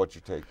 What's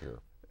your take here?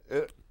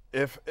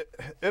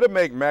 It'll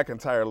make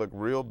McIntyre look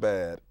real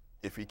bad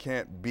if he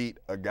can't beat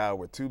a guy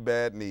with 2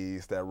 bad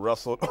knees that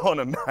wrestled on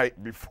a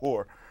night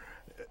before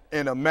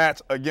in a match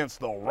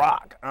against The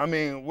Rock. I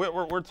mean,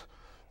 what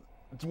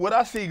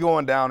I see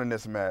going down in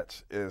this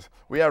match is,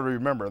 we have to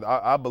remember,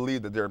 I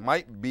believe that there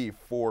might be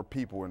 4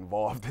 people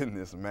involved in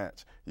this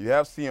match. You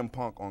have CM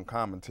Punk on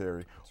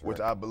commentary, which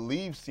I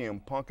believe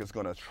CM Punk is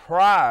going to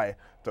try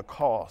to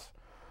cost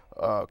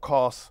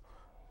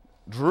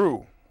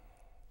Drew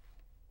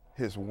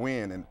his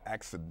win and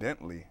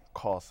accidentally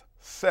cost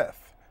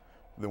Seth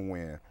the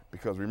win.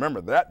 Because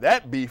remember,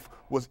 that beef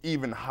was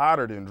even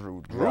hotter than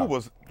Drew. Drew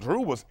was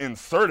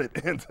inserted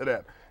into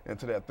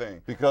that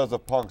thing because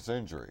of Punk's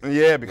injury.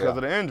 Yeah, because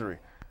of the injury.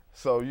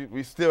 So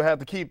we still have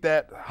to keep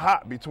that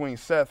hot between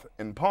Seth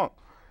and Punk.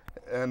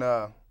 And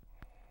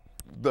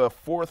the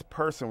 4th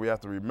person we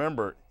have to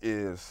remember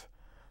is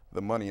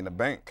the Money in the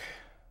Bank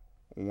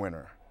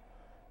winner,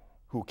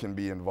 who can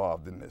be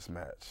involved in this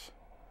match.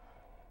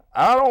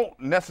 I don't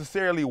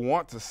necessarily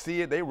want to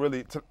see it. They're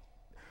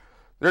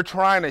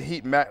trying to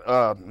heat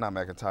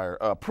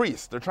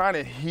Priest. They're trying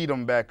to heat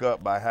him back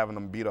up by having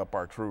him beat up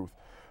R-Truth.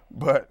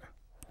 But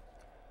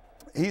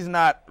he's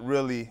not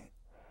really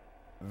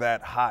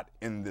that hot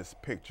in this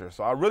picture.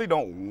 So I really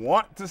don't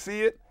want to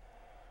see it,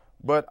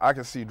 but I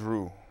can see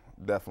Drew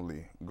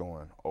definitely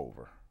going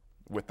over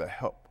with the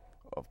help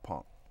of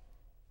Punk.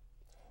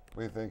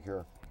 What do you think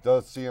here?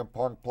 Does CM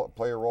Punk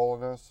play a role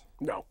in this?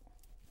 No,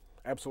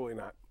 absolutely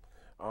not.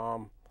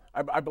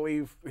 I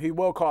believe he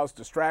will cause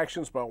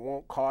distractions, but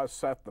won't cause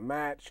Seth the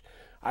match.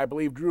 I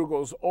believe Drew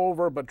goes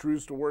over, but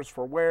Drew's the worse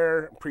for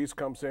wear. Priest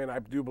comes in. I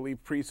do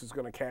believe Priest is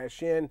going to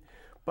cash in.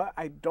 But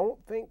I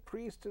don't think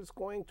Priest is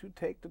going to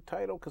take the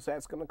title, because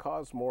that's going to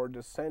cause more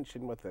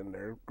dissension within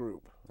their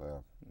group.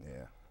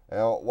 Yeah.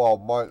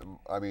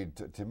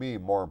 To me,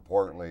 more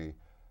importantly,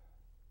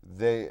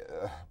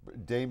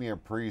 Damian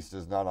Priest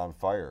is not on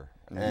fire,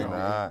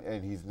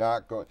 and he's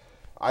not going.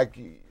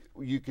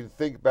 You can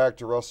think back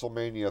to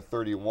WrestleMania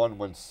 31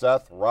 when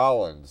Seth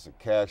Rollins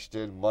cashed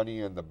in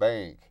Money in the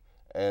Bank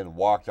and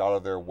walked out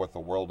of there with the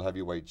World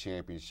Heavyweight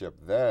Championship.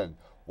 Then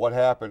what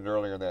happened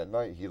earlier that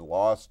night? He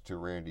lost to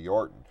Randy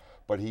Orton,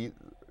 but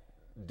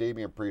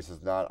Damian Priest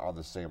is not on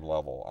the same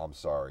level, I'm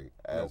sorry,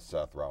 as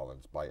Seth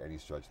Rollins by any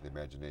stretch of the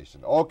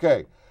imagination.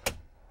 Okay,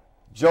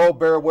 Joe,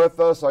 bear with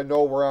us. I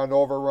know we're on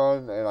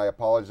overrun, and I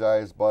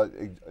apologize, but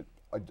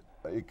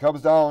it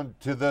comes down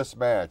to this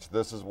match.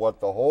 This is what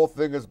the whole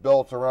thing is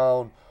built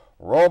around.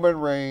 Roman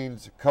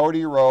Reigns,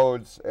 Cody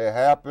Rhodes. It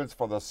happens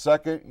for the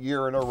second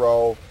year in a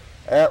row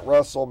at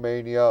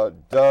WrestleMania.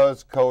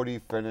 Does Cody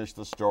finish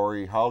the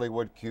story?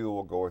 Hollywood Q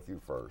will go with you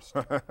first.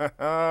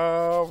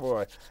 Oh,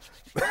 boy.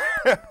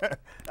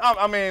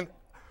 I mean,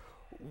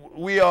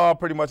 we all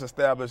pretty much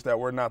established that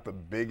we're not the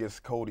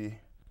biggest Cody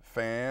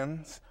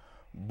fans,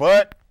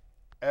 but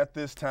at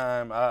this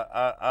time,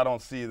 I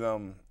don't see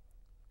them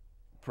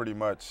pretty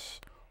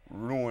much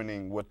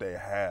ruining what they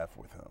have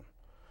with him.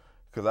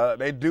 Because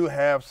they do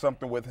have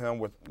something with him.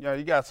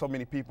 You got so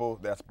many people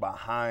that's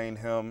behind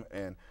him,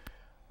 and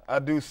I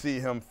do see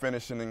him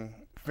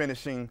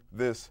finishing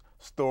this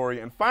story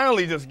and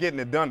finally just getting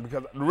it done,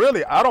 because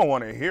really I don't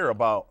want to hear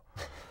about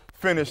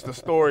finish the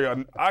story.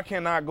 I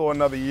cannot go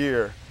another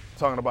year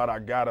talking about I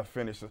got to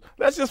finish this.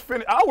 Let's just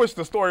finish. I wish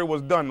the story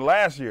was done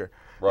last year.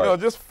 Right.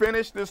 Just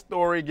finish this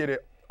story, get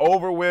it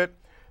over with.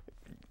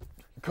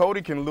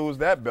 Cody can lose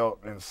that belt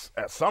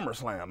at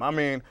SummerSlam. I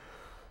mean,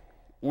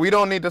 we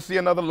don't need to see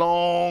another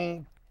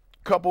long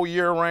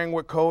couple-year reign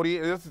with Cody.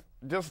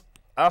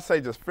 I say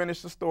just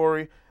finish the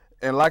story.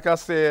 And like I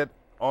said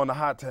on the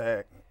hot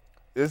tag,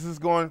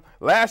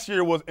 last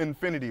year was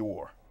Infinity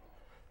War,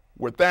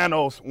 where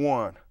Thanos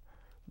won.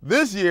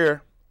 This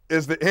year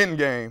is the end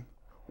game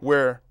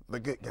where the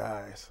good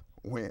guys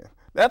win.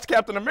 That's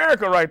Captain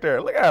America right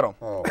there. Look at him.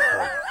 Oh,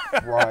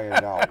 crying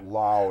out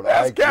loud.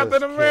 That's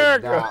Captain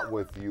America. I cannot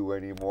with you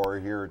anymore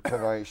here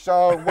tonight.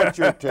 Shawn, what's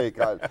your take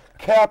on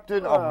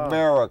Captain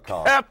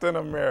America? Captain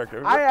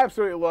America. I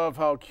absolutely love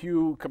how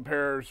Q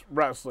compares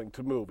wrestling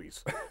to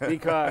movies,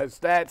 because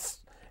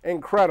that's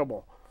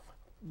incredible.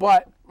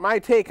 But my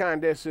take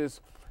on this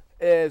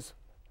is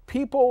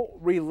people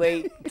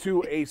relate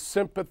to a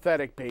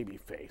sympathetic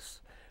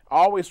babyface,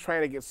 always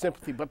trying to get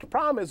sympathy. But the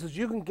problem is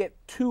you can get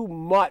too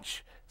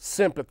much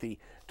sympathy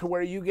to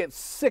where you get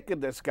sick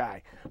of this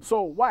guy.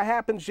 So what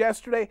happens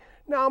yesterday?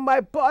 Now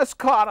my bus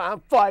caught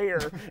on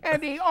fire,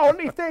 and the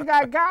only thing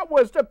I got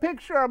was the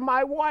picture of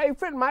my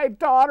wife and my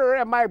daughter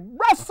and my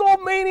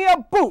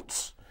WrestleMania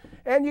boots.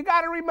 And you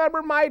got to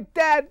remember, my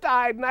dad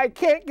died, and I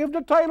can't give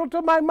the title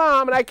to my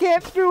mom, and I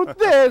can't do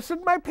this,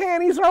 and my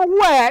panties are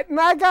wet, and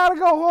I got to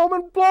go home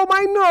and blow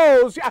my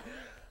nose.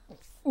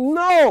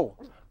 No.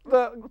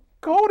 The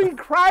Cody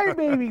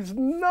crybabies,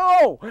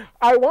 no.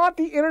 I want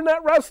the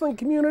internet wrestling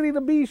community to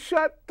be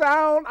shut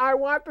down. I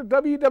want the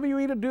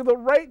WWE to do the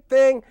right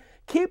thing.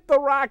 Keep the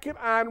rocket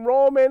on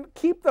Roman.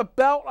 Keep the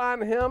belt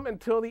on him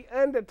until the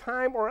end of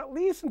time, or at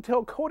least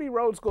until Cody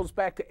Rhodes goes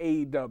back to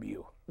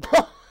AEW.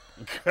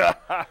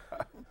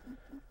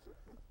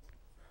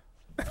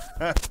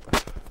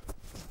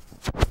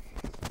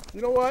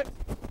 You know what?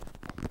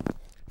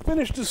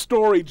 Finish the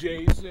story,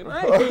 Jason.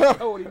 I hate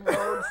Cody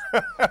Rhodes.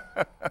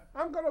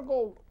 I'm going to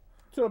go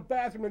to the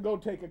bathroom and go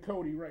take a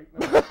Cody right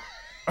now.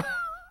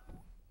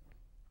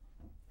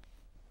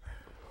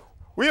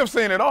 We have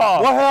seen it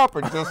all. What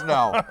happened just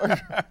now?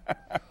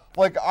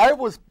 Like, I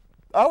was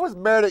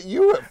mad at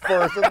you at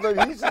first, and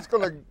then he's just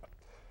going to,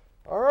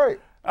 all right.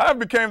 I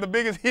became the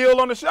biggest heel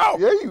on the show.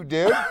 Yeah, you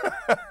did.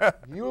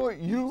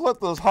 You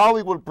let this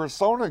Hollywood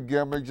persona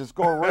gimmick just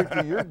go right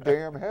through your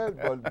damn head,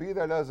 but be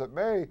that as it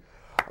may.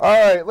 All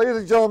right, ladies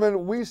and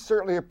gentlemen, we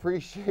certainly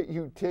appreciate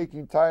you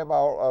taking time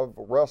out of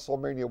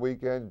WrestleMania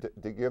weekend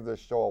to give this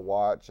show a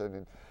watch,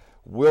 and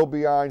we'll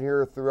be on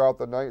here throughout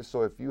the night,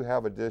 so if you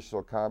have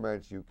additional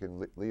comments, you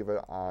can leave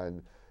it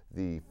on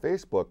the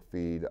Facebook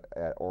feed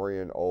at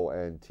Orion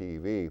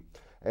ONTV.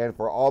 And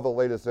for all the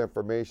latest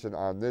information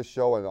on this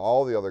show and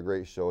all the other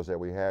great shows that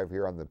we have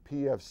here on the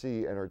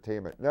PFC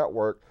Entertainment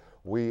Network,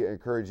 we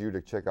encourage you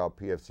to check out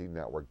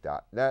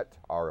pfcnetwork.net,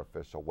 our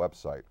official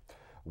website.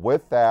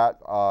 With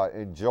that,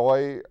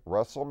 enjoy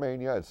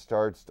WrestleMania. It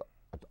starts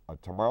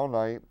tomorrow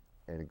night,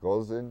 and it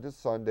goes into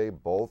Sunday.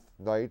 Both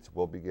nights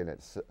will begin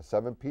at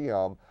 7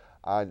 p.m.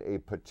 on a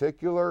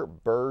particular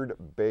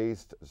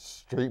bird-based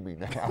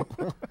streaming app.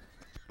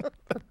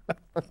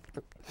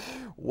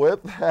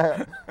 With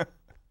that,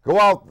 go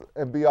out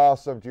and be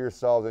awesome to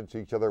yourselves and to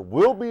each other.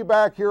 We'll be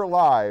back here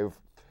live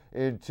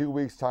in 2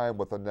 weeks' time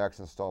with the next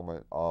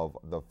installment of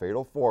the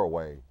Fatal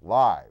 4-Way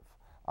live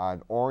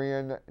on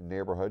Orion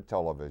Neighborhood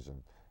Television.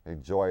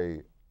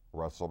 Enjoy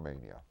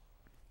WrestleMania.